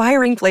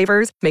inspiring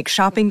flavors make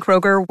shopping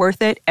Kroger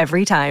worth it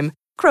every time.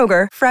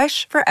 Kroger,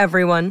 fresh for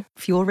everyone.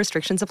 Fuel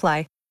restrictions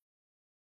apply.